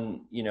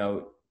someone, you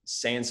know,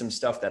 saying some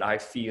stuff that I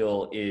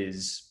feel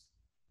is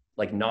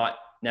like not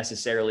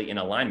necessarily in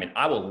alignment.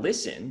 I will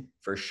listen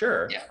for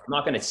sure. I'm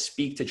not going to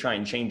speak to try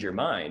and change your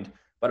mind,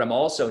 but I'm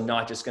also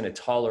not just going to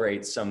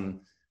tolerate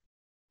some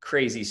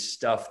crazy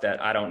stuff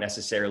that I don't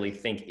necessarily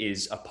think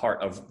is a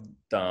part of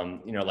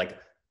you know,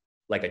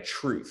 like a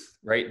truth,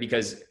 right?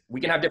 Because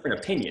we can have different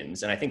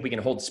opinions, and I think we can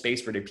hold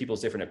space for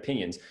people's different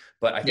opinions,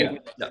 but I think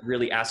we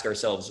really ask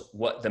ourselves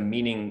what the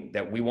meaning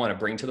that we want to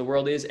bring to the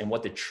world is, and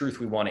what the truth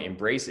we want to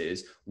embrace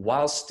is,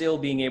 while still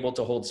being able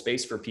to hold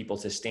space for people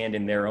to stand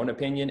in their own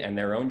opinion and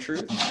their own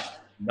truth,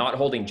 not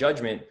holding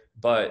judgment,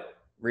 but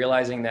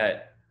realizing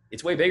that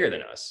it's way bigger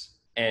than us.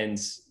 And,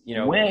 you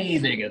know, way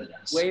bigger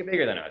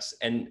than us.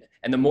 And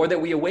the more that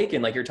we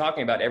awaken, like you're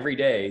talking about every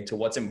day, to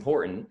what's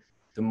important,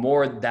 the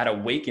more that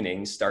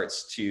awakening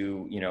starts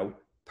to, you know,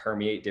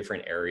 permeate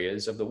different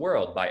areas of the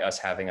world by us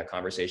having a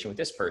conversation with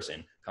this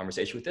person,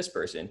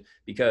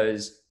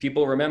 because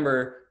people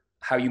remember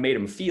how you made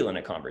them feel in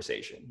a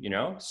conversation, you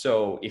know?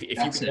 So if you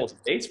can hold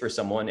space for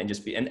someone and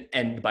just be,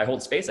 and by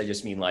hold space, I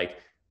just mean like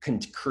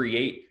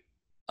create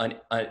an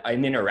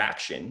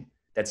interaction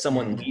that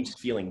someone leaves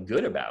feeling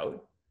good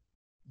about,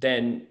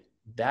 then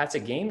that's a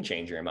game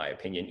changer, in my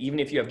opinion. Even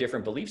if you have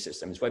different belief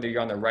systems, whether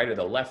you're on the right or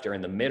the left or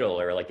in the middle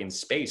or like in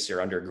space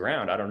or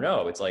underground, I don't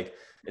know. It's like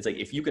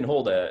if you can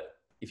hold a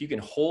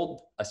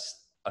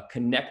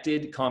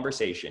connected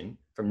conversation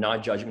from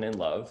non-judgment and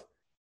love,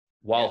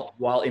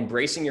 while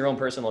embracing your own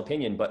personal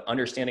opinion, but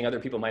understanding other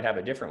people might have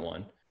a different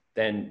one,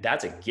 then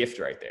that's a gift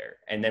right there.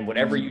 And then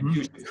whatever you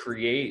choose to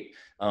create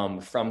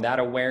from that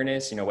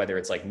awareness, whether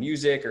it's like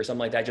music or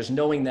something like that, just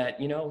knowing that,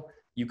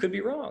 you could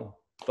be wrong,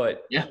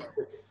 but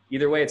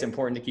either way, it's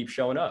important to keep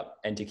showing up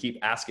and to keep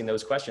asking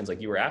those questions.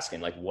 Like you were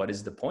asking, like, what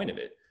is the point of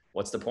it?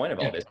 What's the point of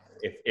all this?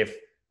 If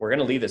we're going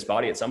to leave this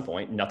body at some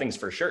point, nothing's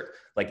for sure.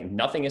 Like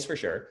nothing is for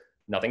sure.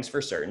 Nothing's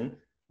for certain.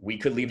 We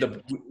could leave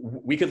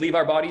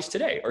our bodies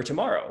today or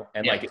tomorrow.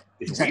 And like,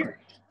 it's weird,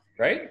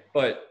 right?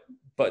 But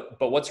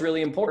what's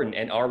really important?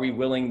 And are we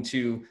willing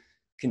to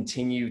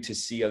continue to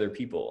see other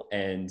people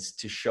and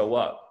to show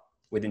up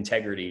with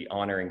integrity,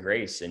 honor, and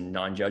grace and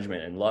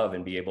non-judgment and love,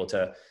 and be able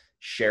to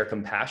share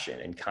compassion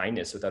and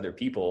kindness with other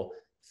people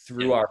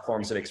through our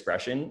forms of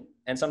expression,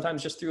 and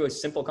sometimes just through a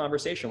simple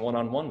conversation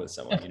one-on-one with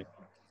someone.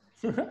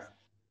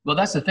 Well,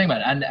 that's the thing,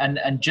 man.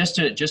 And just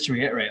to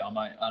reiterate on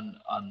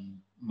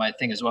my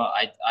thing as well,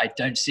 I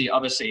don't see,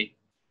 obviously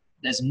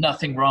there's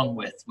nothing wrong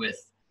with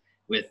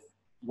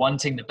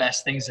wanting the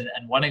best things and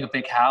wanting a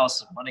big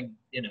house and wanting,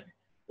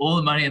 all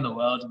the money in the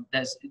world.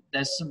 There's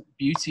some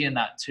beauty in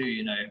that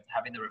too,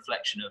 having the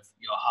reflection of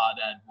your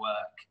hard-earned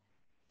work,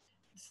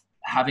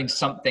 having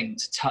something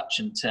to touch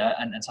and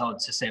to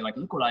say, like,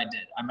 look what I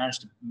did. I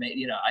managed to make,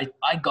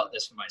 I got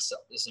this for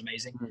myself. This is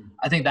amazing.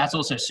 I think that's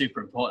also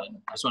super important.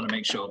 I just want to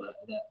make sure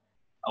that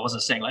I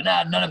wasn't saying like,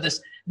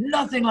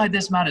 nothing like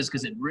this matters,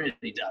 because it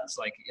really does.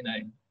 Like,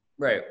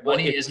 right.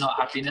 Money is not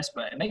happiness,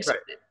 but it makes it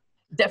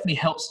definitely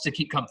helps to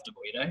keep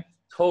comfortable,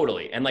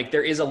 Totally. And like,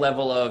 there is a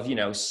level of,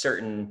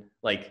 certain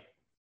like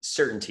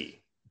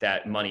certainty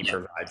that money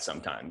provides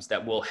sometimes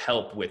that will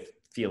help with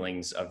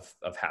feelings of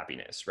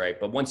happiness. Right.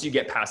 But once you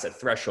get past that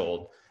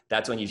threshold,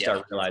 that's when you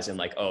start realizing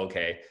like, oh,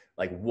 okay,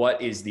 like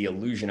what is the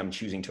illusion I'm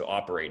choosing to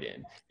operate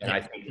in? And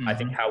I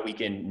think how we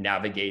can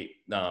navigate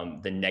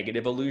the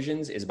negative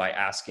illusions is by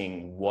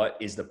asking, what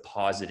is the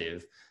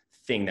positive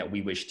thing that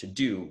we wish to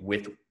do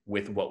with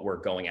what we're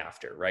going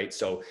after, right?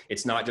 So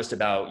it's not just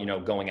about,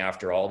 going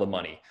after all the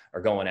money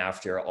or going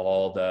after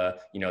all the,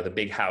 the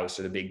big house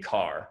or the big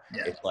car.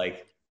 It's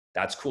like,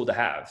 that's cool to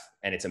have.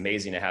 And it's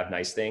amazing to have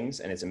nice things.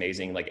 And it's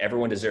amazing. Like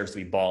everyone deserves to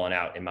be balling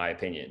out, in my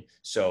opinion.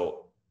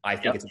 So I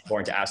think it's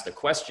important to ask the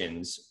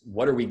questions,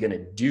 what are we going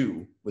to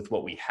do with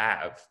what we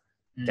have,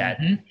 that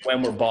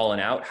when we're balling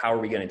out, how are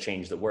we going to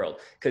change the world?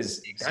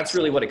 Because that's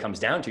really what it comes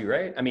down to,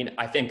 right? I mean,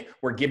 I think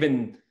we're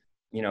given,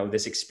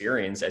 this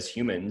experience as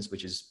humans,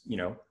 which is,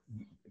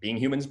 being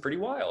humans pretty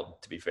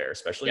wild, to be fair,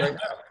 especially right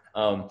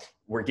now.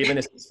 We're given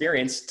this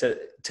experience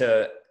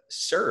to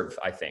serve,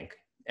 I think,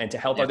 and to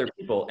help other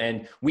people.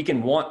 And we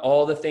can want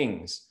all the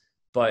things,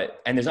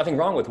 and there's nothing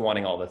wrong with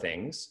wanting all the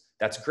things.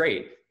 That's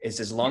great. It's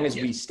as long as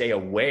we stay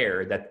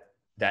aware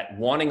that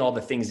wanting all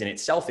the things in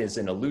itself is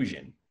an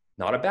illusion,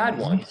 not a bad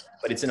one,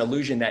 but it's an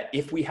illusion that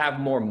if we have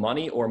more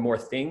money or more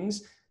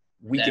things,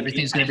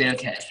 everything's going to be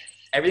okay.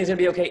 Everything's going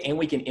to be okay. And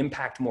we can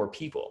impact more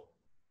people.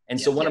 And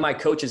so one of my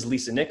coaches,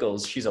 Lisa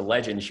Nichols, she's a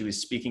legend. She was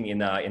speaking in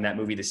that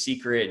movie, The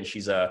Secret, and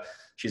she's an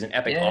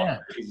epic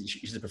author.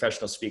 She's a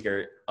professional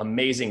speaker,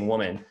 amazing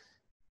woman.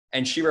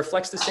 And she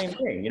reflects the same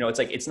thing. It's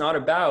like, it's not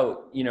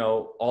about,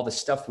 all the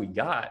stuff we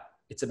got.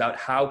 It's about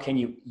how can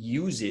you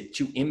use it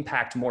to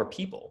impact more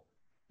people?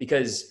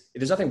 Because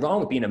there's nothing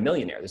wrong with being a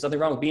millionaire. There's nothing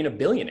wrong with being a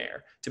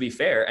billionaire, to be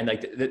fair. And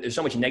like, there's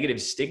so much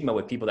negative stigma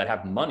with people that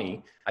have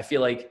money. I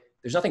feel like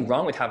there's nothing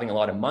wrong with having a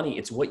lot of money.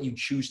 It's what you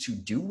choose to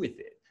do with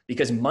it,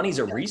 because money's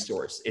a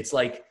resource. It's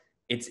like,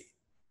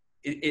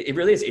 it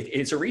really is.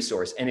 It's a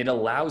resource, and it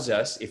allows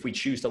us, if we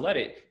choose to let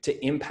it,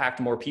 to impact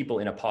more people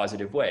in a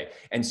positive way.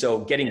 And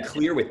so getting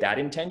clear with that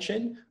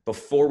intention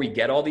before we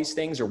get all these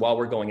things, or while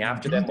we're going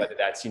after them, whether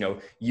that's,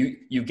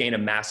 you gain a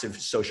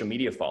massive social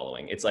media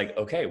following. It's like,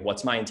 okay,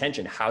 what's my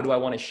intention? How do I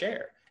want to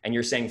share? And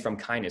you're saying from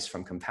kindness,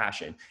 from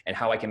compassion, and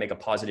how I can make a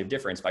positive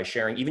difference by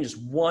sharing even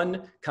just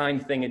one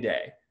kind thing a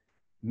day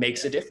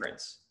makes a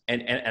difference.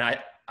 And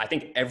I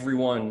think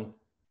everyone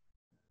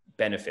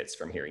benefits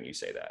from hearing you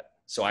say that.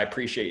 So I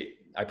appreciate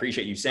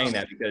you saying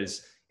that,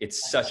 because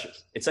it's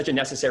such a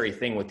necessary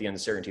thing with the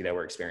uncertainty that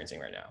we're experiencing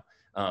right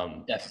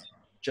now. Definitely.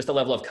 Just a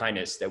level of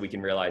kindness that we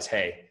can realize,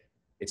 hey,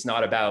 it's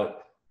not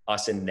about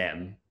us and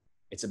them.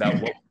 It's about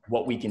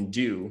what we can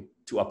do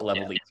to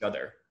up-level each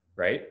other,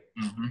 right?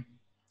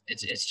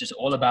 It's just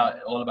all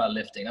about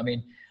lifting. I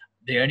mean,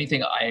 the only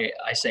thing I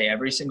say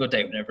every single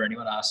day whenever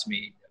anyone asks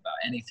me about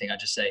anything, I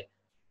just say,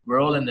 we're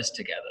all in this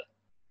together.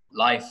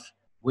 Life,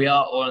 we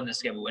are all in this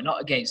together. We're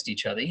not against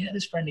each other. Yeah,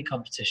 there's friendly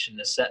competition.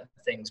 There's certain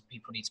things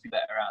people need to be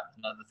better at,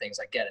 and other things,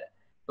 I get it.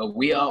 But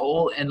we are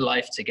all in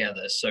life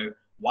together. So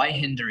why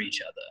hinder each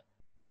other?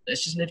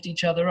 Let's just lift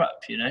each other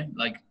up,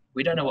 Like,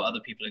 we don't know what other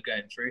people are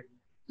going through.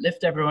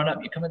 Lift everyone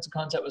up. You come into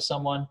contact with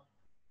someone,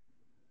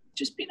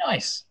 just be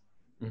nice.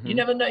 You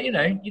never know, you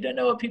don't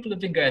know what people have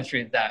been going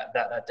through that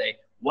day.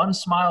 One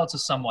smile to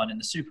someone in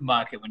the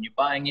supermarket when you're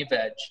buying your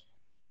veg,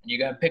 and you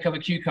go and pick up a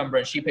cucumber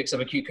and she picks up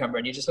a cucumber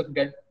and you just look and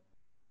go,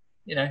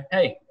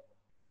 hey,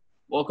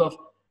 walk off.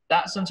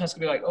 That sometimes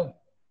can be like, oh,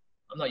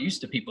 I'm not used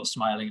to people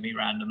smiling at me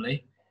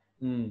randomly.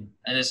 And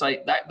it's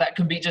like, that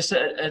can be just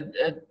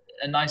a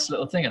nice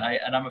little thing.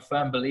 And I'm a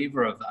firm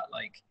believer of that.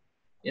 Like,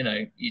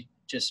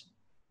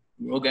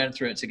 we're all going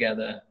through it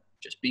together.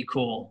 Just be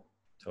cool.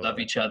 Totally. Love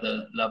each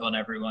other, love on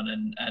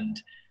everyone,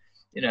 and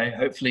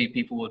hopefully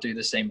people will do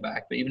the same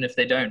back. But even if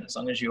they don't, as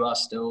long as you are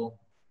still,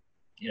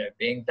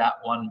 being that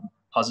one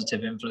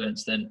positive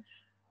influence, then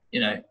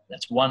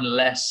that's one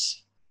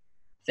less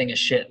thing of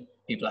shit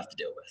people have to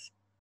deal with.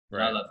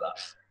 Right. I love that.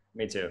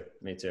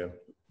 Me too.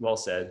 Well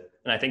said.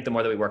 And I think the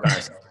more that we work on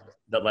ourselves,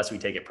 the less we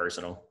take it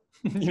personal.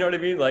 You know what I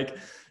mean? Like,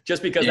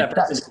 just because that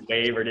person didn't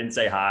wave or didn't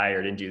say hi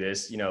or didn't do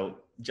this,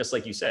 just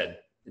like you said,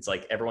 it's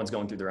like everyone's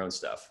going through their own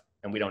stuff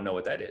and we don't know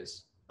what that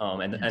is.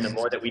 And the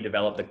more that we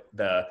develop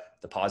the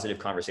positive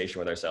conversation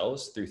with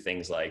ourselves through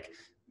things like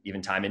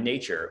even time in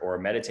nature or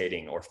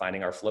meditating or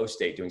finding our flow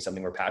state, doing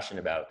something we're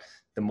passionate about,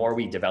 the more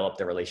we develop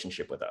the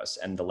relationship with us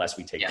and the less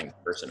we take things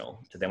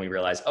personal. So then we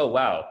realize, oh,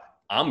 wow,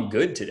 I'm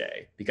good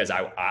today because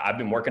I've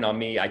been working on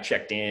me. I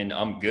checked in,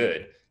 I'm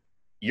good.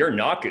 You're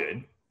not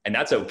good. And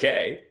that's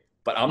okay.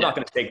 But I'm not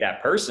going to take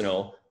that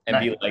personal and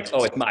be like,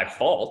 oh, it's my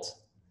fault.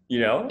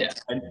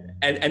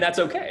 And that's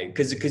okay.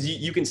 Because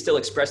you can still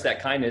express that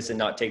kindness and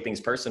not take things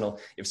personal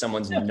if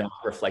someone's not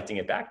reflecting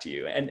it back to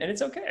you. And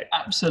it's okay.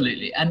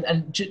 Absolutely.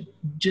 And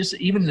just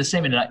even the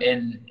same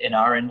in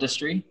our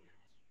industry,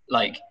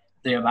 like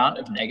the amount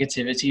of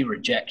negativity,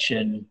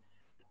 rejection,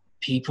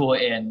 people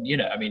in,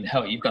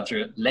 hell, you've gone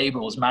through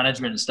labels,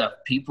 management and stuff.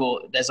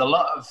 There's a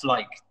lot of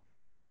like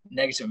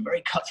negative and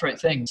very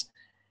cutthroat things.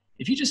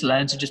 If you just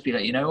learn to just be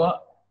like, you know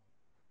what?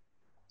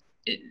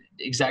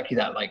 Exactly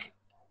that. Like,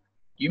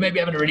 you may be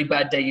having a really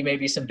bad day. You may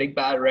be some big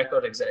bad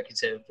record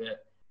executive.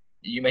 But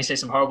you may say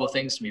some horrible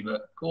things to me,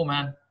 but cool,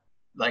 man.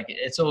 Like,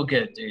 it's all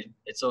good, dude.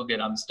 It's all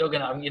good. I'm still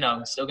gonna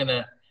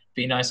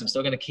be nice. I'm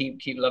still gonna keep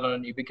loving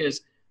on you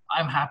because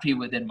I'm happy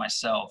within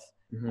myself.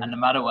 And no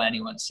matter what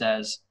anyone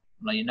says,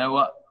 I'm like, you know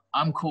what?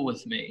 I'm cool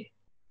with me.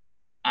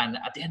 And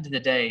at the end of the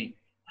day,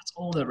 that's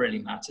all that really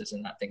matters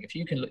in that thing. If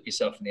you can look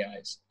yourself in the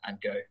eyes and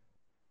go,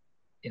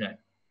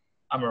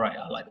 I'm all right.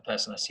 I like the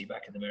person I see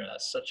back in the mirror.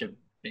 That's such a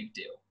big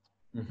deal.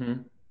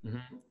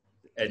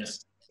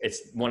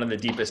 It's one of the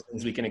deepest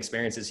things we can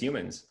experience as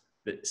humans,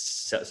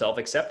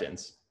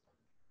 self-acceptance.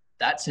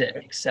 That's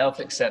it.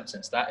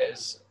 Self-acceptance. That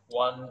is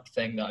one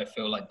thing that I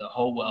feel like the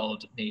whole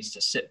world needs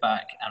to sit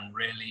back and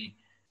really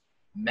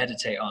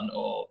meditate on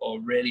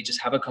or really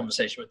just have a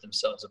conversation with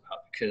themselves about,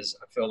 because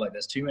I feel like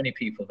there's too many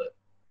people that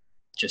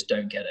just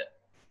don't get it.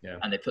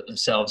 And they put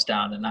themselves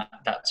down, and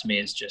that to me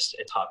is just,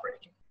 it's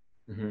heartbreaking.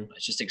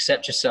 It's just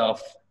accept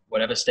yourself,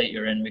 whatever state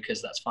you're in,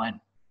 because that's fine.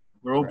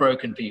 We're all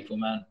broken people,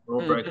 man. We're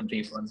all broken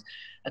people, and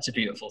that's a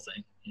beautiful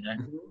thing,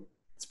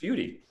 It's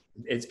beauty.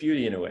 It's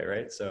beauty in a way,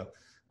 right? So,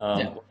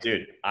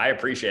 dude, I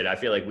appreciate it. I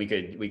feel like we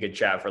could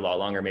chat for a lot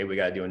longer. Maybe we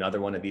got to do another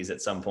one of these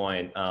at some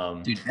point.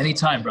 Dude,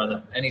 anytime,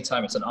 brother.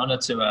 Anytime. It's an honor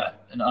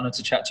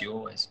to chat to you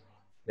always.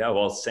 Yeah,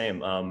 well,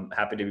 same.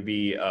 Happy to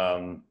be,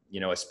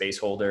 a space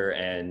holder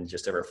and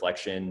just a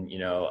reflection,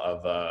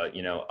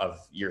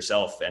 of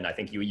yourself. And I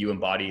think you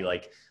embody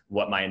like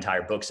what my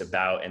entire book's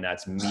about, and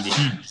that's meeting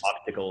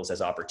obstacles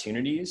as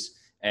opportunities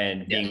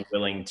and being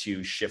willing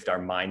to shift our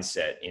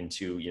mindset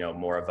into,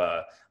 more of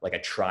a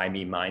try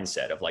me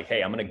mindset of like,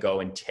 hey, I'm going to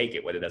go and take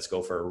it, whether that's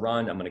go for a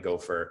run, I'm going to go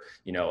for,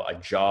 a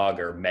jog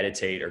or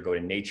meditate or go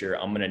to nature.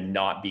 I'm going to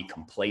not be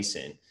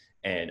complacent.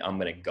 And I'm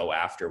going to go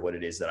after what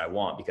it is that I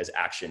want, because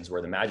action's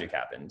where the magic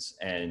happens,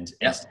 and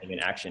staying in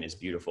action is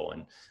beautiful.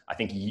 And I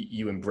think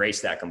you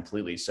embrace that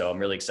completely. So I'm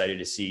really excited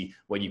to see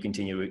what you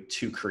continue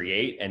to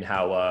create and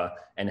how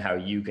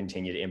you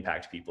continue to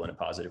impact people in a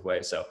positive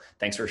way. So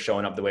thanks for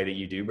showing up the way that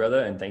you do,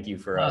 brother. And thank you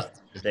for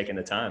taking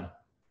the time.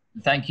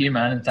 Thank you,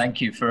 man. And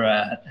thank you for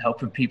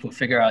helping people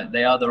figure out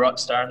they are the rock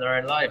star in their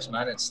own lives,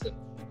 man. It's the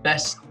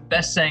best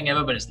saying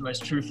ever, but it's the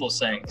most truthful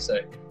saying.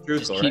 So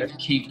truthful, just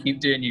keep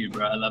doing you,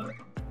 bro. I love it.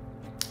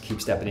 Keep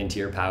stepping into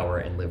your power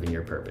and living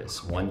your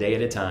purpose, one day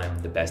at a time,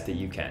 the best that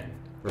you can.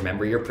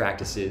 Remember your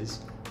practices,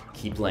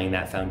 keep laying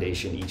that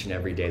foundation each and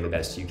every day the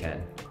best you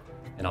can,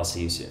 and I'll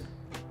see you soon.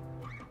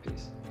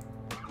 Peace.